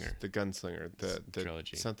Towers. Gunslinger. The Gunslinger. The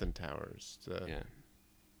trilogy. Something Towers. Yeah.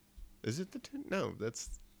 Is it the two? No,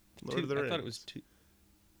 that's Lord of the Rings. I thought it was two.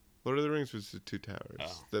 Lord of the Rings was the Two Towers.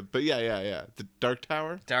 Oh. But yeah. The Dark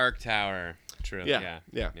Tower. Dark Tower. True. Yeah.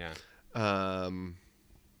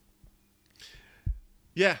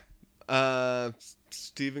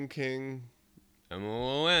 Stephen King.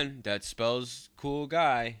 M-O-O-N. That spells cool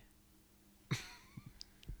guy.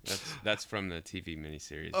 That's from the TV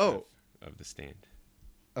miniseries of The Stand.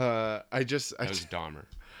 That was Dahmer.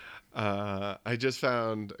 I just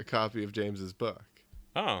found a copy of James's book.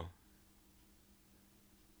 Oh.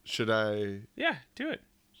 Should I? Yeah, do it.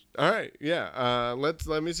 All right. Yeah.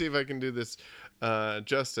 Let me see if I can do this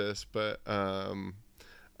justice. But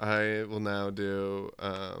I will now do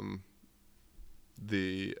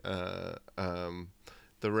the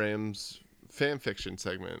Rams fan fiction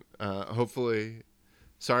segment. Hopefully,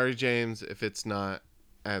 sorry James if it's not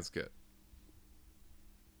as good.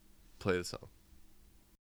 Play the song.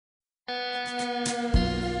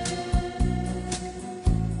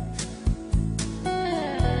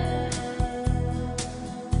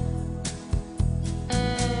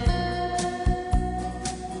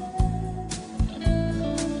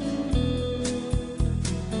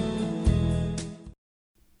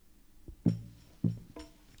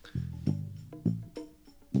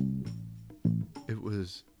 It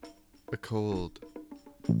was a cold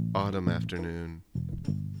autumn afternoon.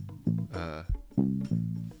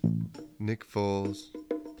 Nick Foles,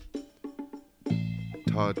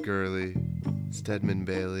 Todd Gurley, Stedman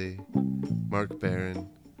Bailey, Mark Barron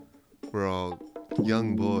were all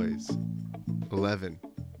young boys, 11,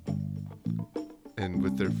 and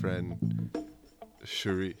with their friend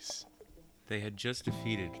Charisse. They had just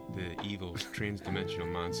defeated the evil trans-dimensional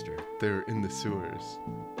monster. They were in the sewers,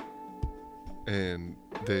 and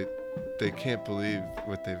they can't believe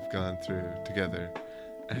what they've gone through together.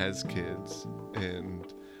 has kids,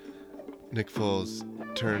 and Nick Foles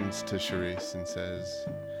turns to Charisse and says,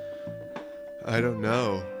 I don't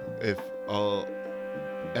know if I'll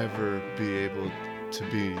ever be able to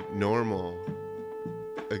be normal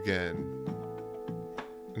again.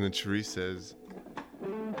 And then Charisse says,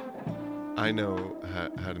 I know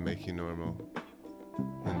how to make you normal.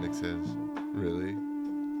 And Nick says, really?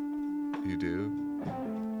 You do?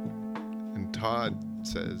 And Todd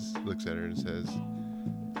looks at her and says,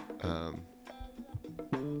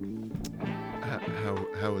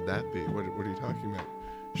 how would that be? What are you talking about,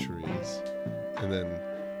 Charisse? And then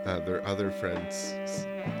their other friends,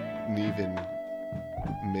 Neve and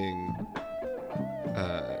Ming,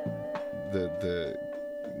 the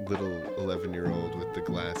little 11-year-old with the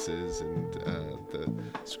glasses and the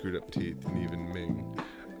screwed up teeth, and even Ming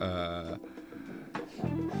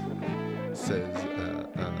says,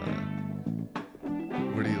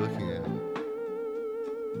 what are you looking at?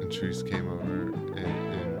 And Charisse came over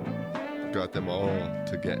and got them all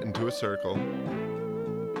to get into a circle,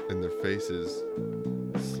 and their faces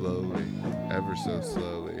slowly, ever so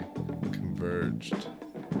slowly, converged,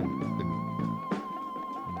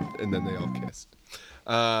 and then they all kissed.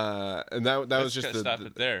 And that was just stop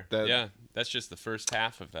it there. That's just the first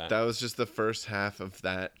half of that. That was just the first half of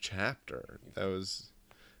that chapter. That was.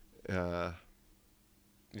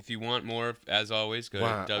 If you want more, as always, go to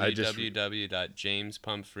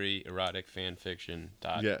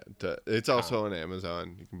www.jamespumfreeeroticfanfiction.com. Yeah, it's also on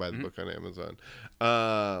Amazon. You can buy the book on Amazon.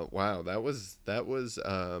 Wow, that was.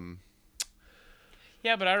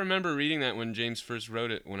 Yeah, but I remember reading that when James first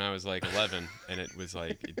wrote it when I was like 11, and it was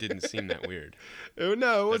like it didn't seem that weird.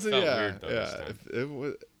 No, it wasn't. Felt Yeah, weird, though, this time. It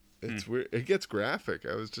was. It's weird. It gets graphic.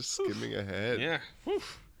 I was just skimming ahead. Yeah.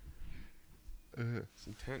 It's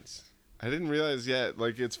intense. I didn't realize yet.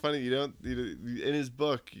 Like, it's funny. In his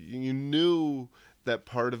book, you knew that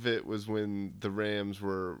part of it was when the Rams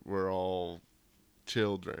were all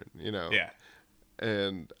children. Yeah.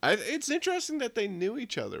 And it's interesting that they knew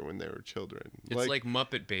each other when they were children. It's like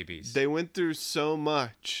Muppet Babies. They went through so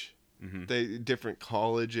much. Mm-hmm. They different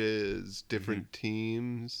colleges, different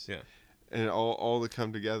teams. Yeah. And all to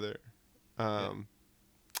come together.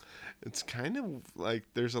 It's kind of like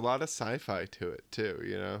there's a lot of sci-fi to it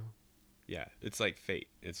too, Yeah, it's like fate.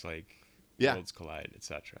 It's like Yeah. worlds collide,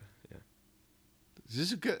 etc. Yeah. Is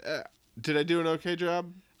this a good? Did I do an okay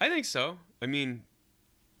job? I think so. I mean,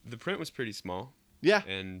 the print was pretty small. Yeah.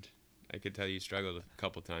 And I could tell you struggled a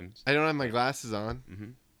couple times. I don't have my glasses on. Mm-hmm.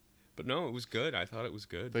 But no, it was good. I thought it was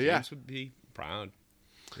good. But James would be proud.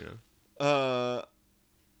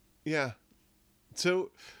 Yeah.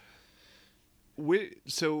 So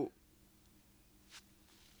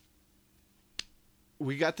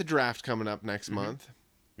we got the draft coming up next month.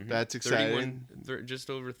 Mm-hmm. That's exciting. Just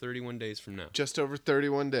over 31 days from now. Just over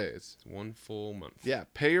 31 days. It's 1 full month. Yeah,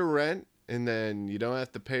 pay your rent, and then you don't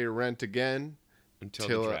have to pay your rent again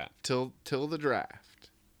until the draft. Till the draft.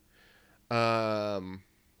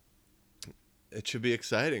 It should be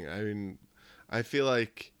exciting. I mean, I feel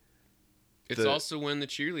like it's also when the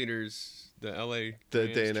cheerleaders, the LA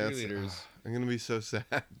cheerleaders. I'm gonna be so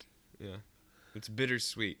sad. Yeah, it's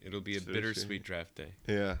bittersweet. It'll be a bittersweet draft day.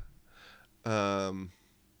 Yeah.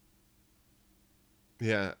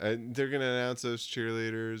 Yeah, and they're gonna announce those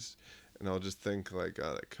cheerleaders, and I'll just think like,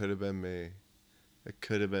 oh, that could have been me. It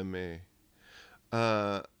could have been me.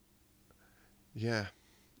 Yeah.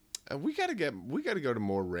 We gotta go to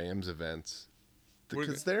more Rams events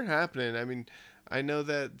because they're happening. I mean, I know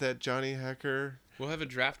that Johnny Hecker. We'll have a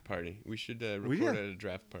draft party. We should record at a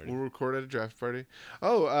draft party. We'll record at a draft party.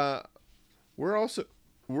 Oh, we're also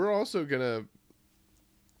gonna.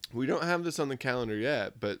 We don't have this on the calendar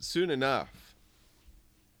yet, but soon enough,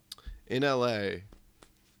 in LA,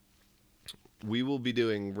 we will be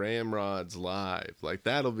doing Ramrods live. Like,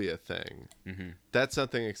 that'll be a thing. Mm-hmm. That's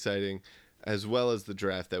something exciting, as well as the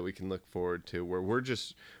draft that we can look forward to, where we're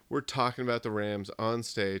talking about the Rams on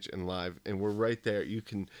stage and live, and we're right there. You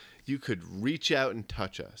could reach out and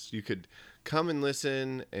touch us. You could come and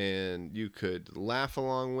listen, and you could laugh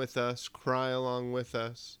along with us, cry along with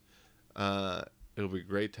us. It'll be a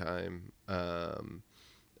great time. I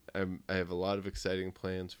have a lot of exciting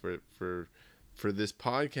plans for this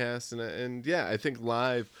podcast, and yeah, I think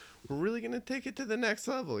live we're really gonna take it to the next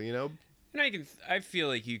level, And I feel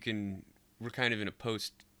like we're kind of in a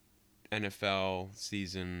post NFL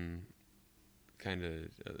season kind of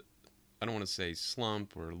I don't want to say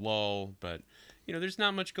slump or lull, but there's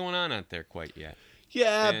not much going on out there quite yet.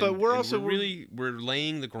 Yeah, but we're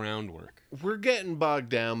laying the groundwork. We're getting bogged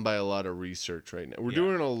down by a lot of research right now. We're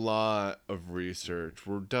doing a lot of research.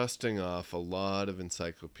 We're dusting off a lot of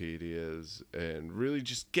encyclopedias and really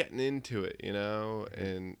just getting into it, you know,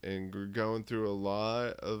 and we're going through a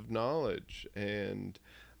lot of knowledge. And,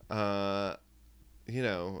 you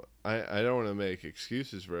know, I don't want to make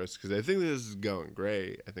excuses for us because I think this is going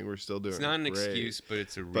great. I think we're still doing great. It's not an excuse, but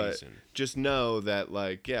it's a reason. But just know that,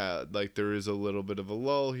 like, yeah, like there is a little bit of a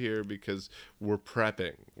lull here because we're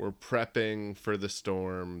prepping. We're prepping for the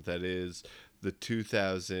storm that is the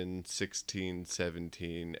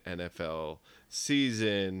 2016-17 NFL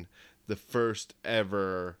season, the first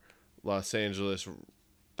ever Los Angeles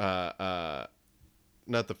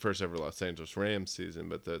not the first ever Los Angeles Rams season,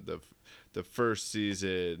 but the first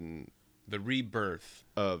season, the rebirth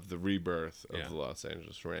of the Los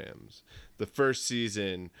Angeles Rams. The first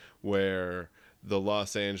season where the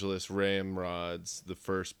Los Angeles Ramrods, the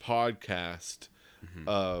first podcast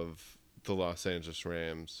of the Los Angeles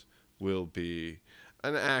Rams, will be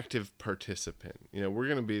an active participant. You know, we're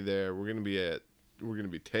going to be there. We're going to be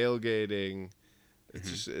tailgating.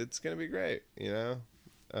 It's going to be great, you know?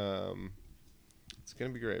 It's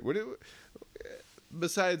going to be great.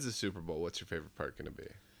 Besides the Super Bowl, what's your favorite part going to be?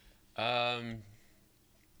 I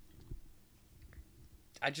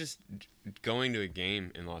just going to a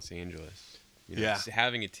game in Los Angeles. You know, just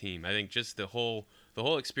having a team. I think just the whole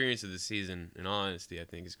experience of the season, in all honesty, I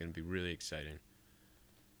think is going to be really exciting.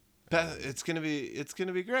 It's gonna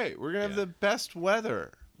be great. We're gonna have the best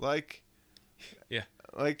weather. Like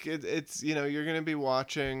it's you know, you're gonna be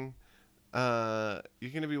watching. You're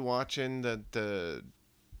gonna be watching the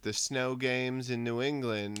snow games in New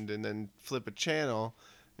England, and then flip a channel,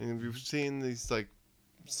 and you're seeing these like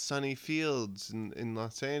sunny fields in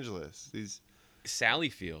Los Angeles. These Sally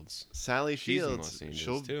Fields. She's in Los Angeles,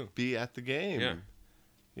 she'll too. be at the game.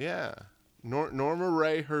 Yeah. Norma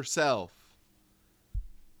Ray herself.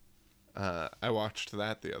 I watched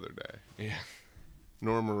that the other day. Yeah.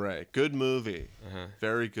 Norma Ray. Good movie.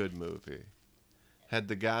 Very good movie. Had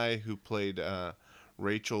the guy who played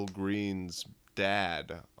Rachel Green's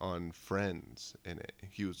dad on Friends in it.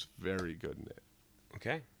 He was very good in it.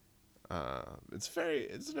 Okay. It's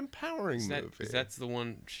an empowering movie. That's the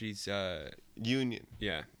one she's Union.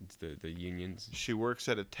 Yeah, it's the unions. She works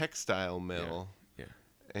at a textile mill. Yeah.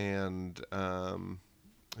 And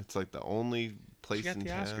it's like the only place in town. She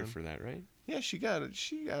got the Oscar for that, right? Yeah, she got it.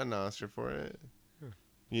 She got an Oscar for it. Huh.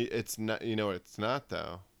 It's not. You know, it's not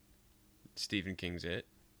though. Stephen King's It.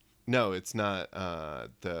 No, it's not.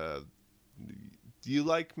 The You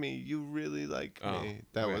Like Me, You Really Like Me.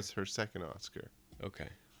 That was her second Oscar. Okay.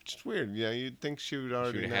 Which is weird. Yeah, you'd think she would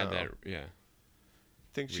already know. Had that. Yeah.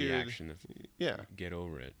 Think reaction of yeah. Get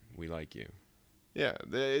over it. We like you. Yeah,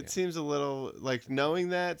 it seems a little like knowing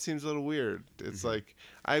that seems a little weird. It's like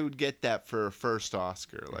I would get that for a first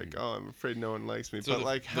Oscar, like oh, I'm afraid no one likes me. So but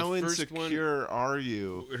like, how insecure are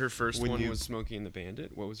you? Her first one was Smokey and the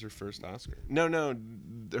Bandit. What was her first Oscar? No,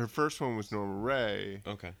 her first one was Norma Ray.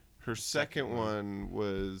 Okay. Her second one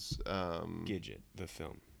was Gidget, the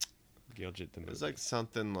film. Gidget, the movie. It was like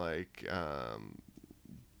something like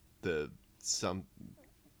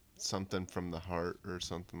something from the heart or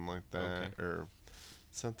something like that, or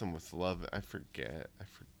something with love. I forget.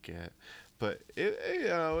 But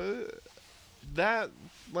that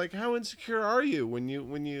like, how insecure are you when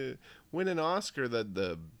you win an Oscar, that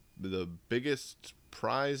the biggest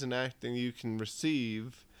prize in acting you can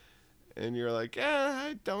receive, and you're like,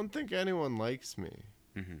 I don't think anyone likes me.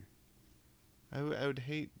 I would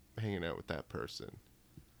hate hanging out with that person.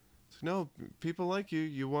 So no, people like you.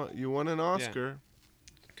 You won an Oscar.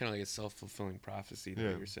 Kind of like a self-fulfilling prophecy that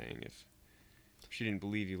you were saying. If she didn't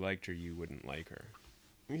believe you liked her, you wouldn't like her.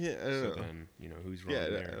 Yeah. So then, who's wrong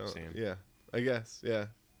there, Sam? Yeah, I guess. Yeah.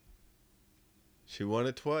 She won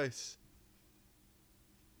it twice.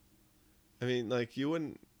 I mean, like, you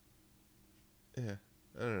wouldn't. Yeah,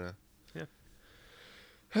 I don't know. Yeah.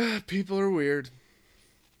 People are weird.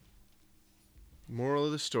 Moral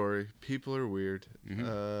of the story: people are weird.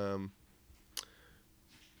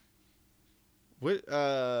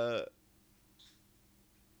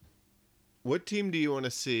 What team do you want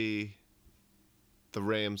to see the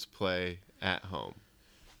Rams play at home?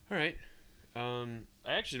 All right. I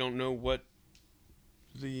actually don't know what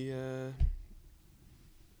the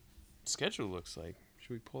schedule looks like. Should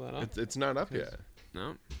we pull that up? It's not up yet.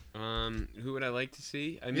 No. Who would I like to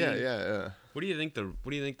see? I mean, yeah. What do you think the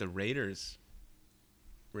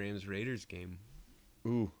Rams-Raiders game?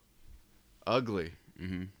 Ooh, ugly.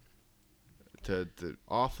 To the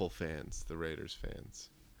awful fans, the Raiders fans.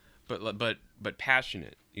 but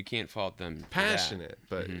passionate. You can't fault them. Passionate,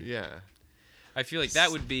 but yeah. I feel like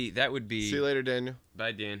that would be. See you later, Daniel.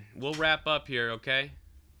 Bye, Dan. We'll wrap up here, okay?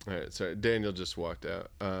 All right, sorry. Daniel just walked out.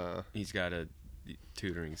 He's got a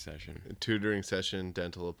tutoring session,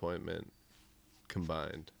 dental appointment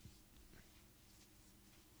combined.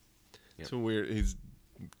 Yep. It's weird. He's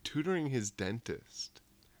tutoring his dentist.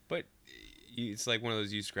 But it's like one of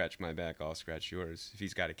those, you scratch my back, I'll scratch yours. If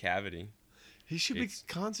he's got a cavity. He should be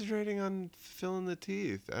concentrating on filling the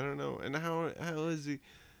teeth. I don't know. And how is he...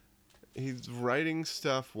 He's writing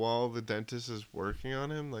stuff while the dentist is working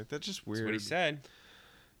on him? Like, that's just weird. That's what he said.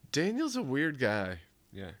 Daniel's a weird guy.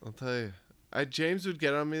 Yeah. I'll tell you. James would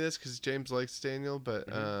get on me this because James likes Daniel,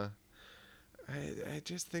 but I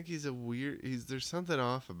just think he's a weird... There's something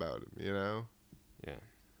off about him, you know? Yeah.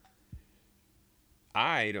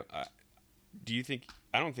 I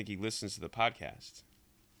don't think he listens to the podcast.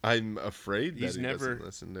 I'm afraid that he doesn't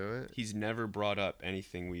listen to it. He's never brought up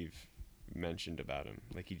anything we've mentioned about him.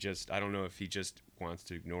 Like, I don't know if he just wants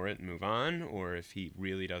to ignore it and move on, or if he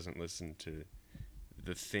really doesn't listen to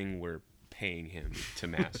the thing we're paying him to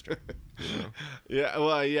master. You know? Yeah,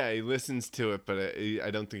 well, yeah, he listens to it, but I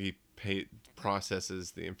don't think he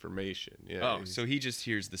processes the information. Yeah. Oh, so he just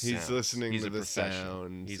hears the sounds. He's listening to the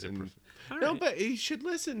sounds. He's No, but he should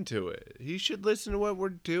listen to it. He should listen to what we're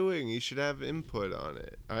doing. He should have input on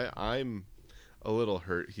it. I'm a little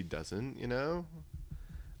hurt he doesn't, you know?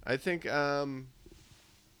 I think, yeah,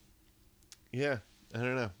 I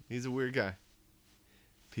don't know. He's a weird guy.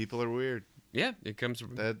 People are weird. Yeah, it comes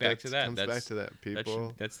back to that.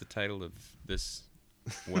 People. That's the title of this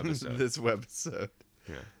webisode. This webisode.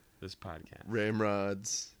 Yeah, this podcast.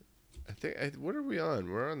 Ramrods. I think. What are we on?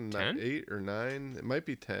 We're on 10? 8 or 9. It might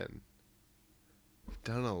be 10. We've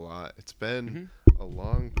done a lot. It's been a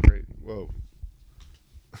long, great. Whoa.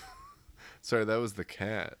 Sorry, that was the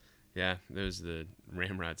cat. Yeah, there's the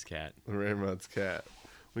Ramrod's cat. The Ramrod's cat.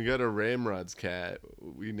 We got a Ramrod's cat.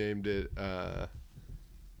 We named it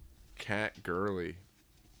Cat Girly.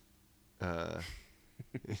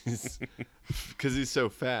 Because he's so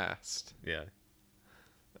fast. Yeah.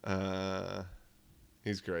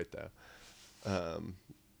 He's great, though.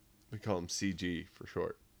 We call him CG for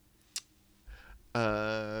short.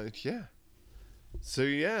 Yeah. So,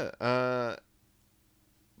 yeah.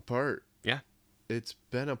 Bart. Yeah. It's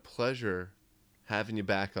been a pleasure having you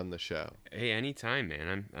back on the show. Hey, anytime,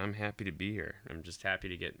 man. I'm happy to be here. I'm just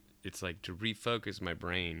happy to it's like to refocus my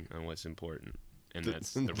brain on what's important, and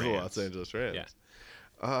that's the Rams. Los Angeles Rams.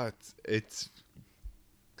 Yeah. It's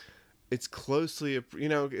closely,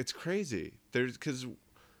 it's crazy. Because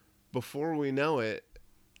before we know it,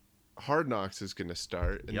 Hard Knocks is going to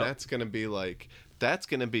start, and that's going to be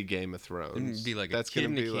Game of Thrones. It'd be like a kid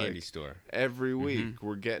in a candy store. Every week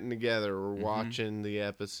we're getting together, we're watching the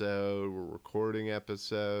episode, we're recording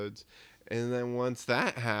episodes, and then once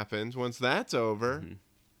that happens, once that's over...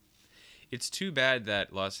 It's too bad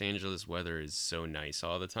that Los Angeles weather is so nice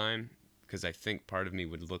all the time, because I think part of me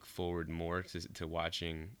would look forward more to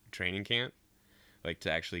watching training camp, like to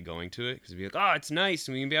actually going to it, because it'd be like, oh, it's nice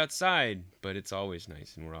and we can be outside, but it's always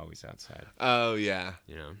nice and we're always outside. Oh yeah,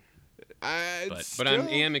 you know. But I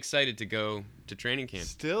am excited to go to training camp.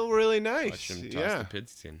 Still really nice. Watch them toss the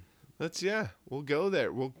pigskin. We'll go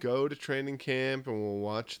there. We'll go to training camp and we'll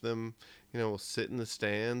watch them. We'll sit in the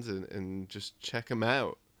stands and just check them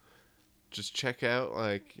out. Just check out,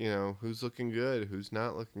 like, who's looking good, who's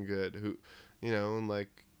not looking good, who, and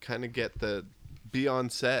like kind of be on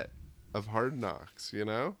set of Hard Knocks,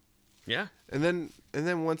 Yeah. And then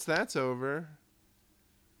once that's over,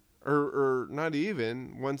 or not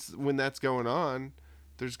even, when that's going on,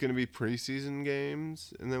 there's going to be preseason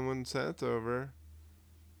games, and then once that's over,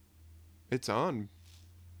 it's on.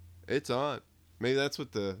 It's on. Maybe that's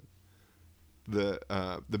what the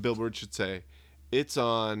billboard should say. It's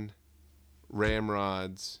on.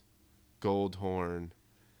 Ramrods, Goldhorn.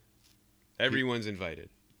 Everyone's invited.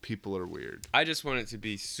 People are weird. I just want it to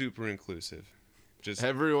be super inclusive. Just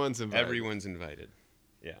everyone's invited. Everyone's invited.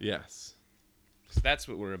 Yeah. Yes. So that's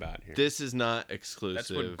what we're about here. This is not exclusive.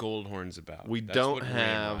 That's what Goldhorn's about. We don't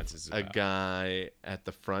have a guy at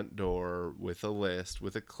the front door with a list,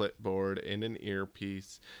 with a clipboard and an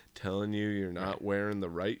earpiece telling you're not wearing the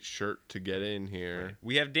right shirt to get in here. Right.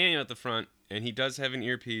 We have Daniel at the front, and he does have an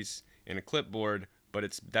earpiece and a clipboard,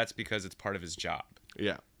 but that's because it's part of his job.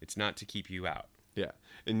 Yeah. It's not to keep you out. Yeah.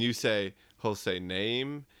 And he'll say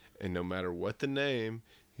name, and no matter what the name,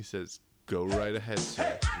 he says, go right ahead,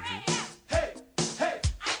 sir. Hey.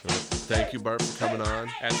 Thank you, Bart, for coming on.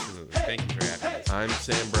 Absolutely. Thank you for having us. I'm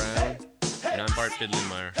Sam Brown. And I'm Bart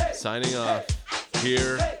Bidlingmeyer. Signing off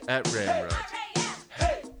here at Ramrods.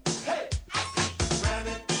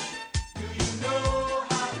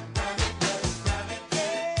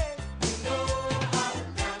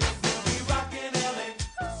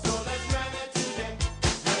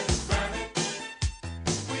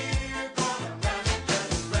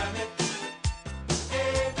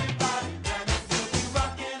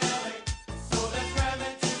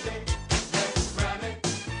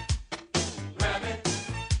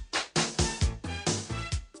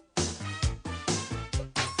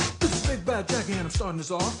 bad Jackie and I'm starting this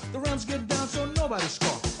off. The Rams get down so nobody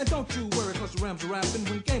scoff. And don't you worry cause the Rams are rapping.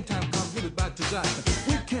 When game time comes, we'll be back to zapping.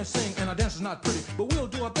 We can't sing and our dance is not pretty, but we'll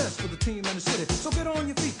do our best for the team and the city. So get on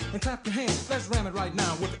your feet and clap your hands. Let's ram it right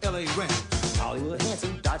now with the LA Rams. Hollywood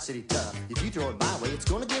handsome, Dodge City tough. If you throw it my way, it's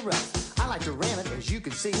gonna get rough. I like to ram it, as you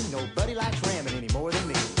can see. Nobody likes ramming any more than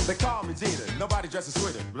me. They call me Jeter, nobody dresses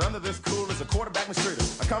sweeter. But under this cool is a quarterback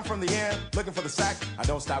mistreater. I come from the end, looking for the sack. I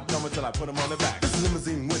don't stop coming till I put them on the back. This is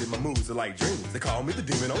limousine with it, my moves are like dreams. They call me the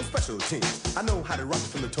demon on special teams. I know how to rock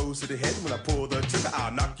it from the toes to the head. When I pull the trigger,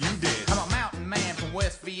 I'll knock you dead. I'm a mountain man from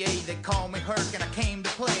West VA. They call me Herc and I came to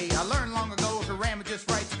play. I learned long ago to ram it just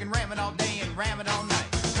right. You can ram it all day and ram it all night.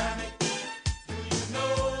 Ram it. Do you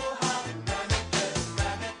know?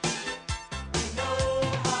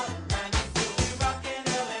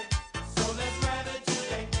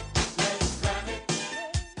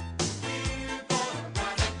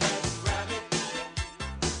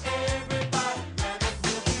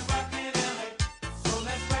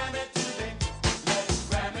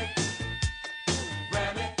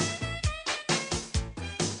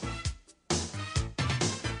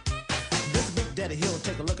 He'll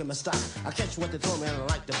take a look at my stock. I catch what they throw me and I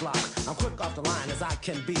like to block. I'm quick off the line as I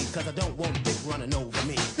can be, cause I don't want dick running over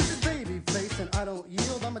me. This is Babyface and I don't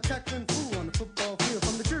yield. I'm a tackling fool on the football field.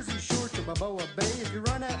 From the Jersey Shore to Balboa Bay. If you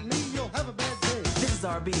run at me, you'll have a bad day. This is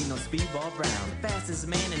RB, no Speedball Brown. The fastest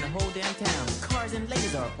man in the whole damn town. Cars and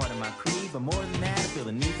ladies are a part of my creed, but more than that, I feel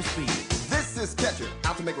the need for speed. This is Catcher,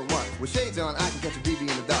 out to make a run. With shades on, I can catch a BB in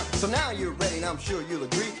the dark. So now you're ready and I'm sure you'll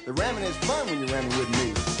agree. The ramming is fun when you're ramming with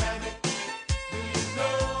me. Ram it. Do you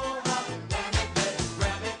know?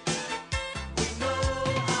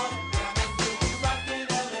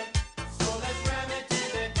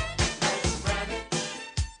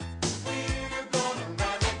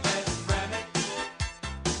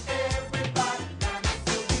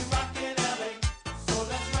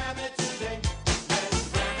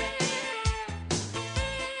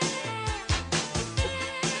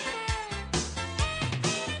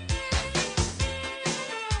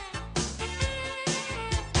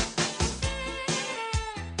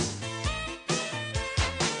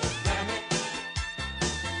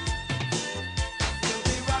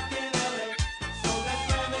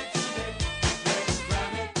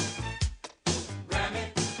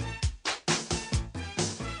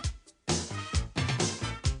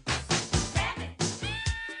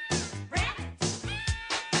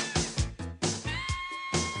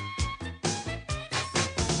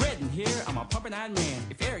 Pumping-eyed man.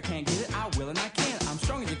 If Eric can't get it, I will and I can. I'm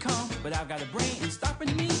strong as you come, but I've got a brain, and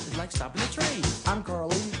stopping me is like stopping a train. I'm Carl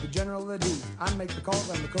Lee, the general of the D. I make the calls,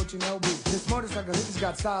 I'm the coach in LB. This motorcycle hippie's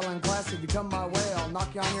got style and class. If you come my way, I'll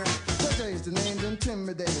knock you on your touches. The name's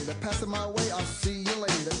intimidated. Pass it my way, I'll see you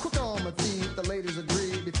later. Quick on my feet, the ladies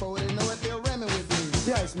agree. Before they know it, they'll ram it with me.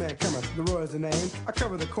 The Iceman Cometh, the Roy's the name. I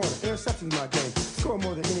cover the corner, interception's my game. Score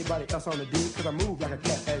more than anybody else on the D, cause I move like a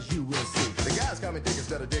cat, as you will see. The guys call me Dick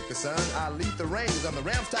instead of Dick the Son. I lead the Rangers, I'm the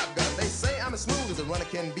Rams top gun. They say I'm as smooth as a runner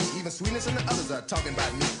can be. Even sweetness and the others are talking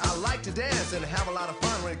about me. I like to dance and have a lot of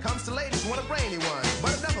fun. When it comes to ladies, want a brainy one.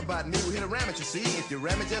 But enough about me, we hit a ram it, you see. If you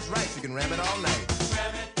ram it just right, you can ram it all night.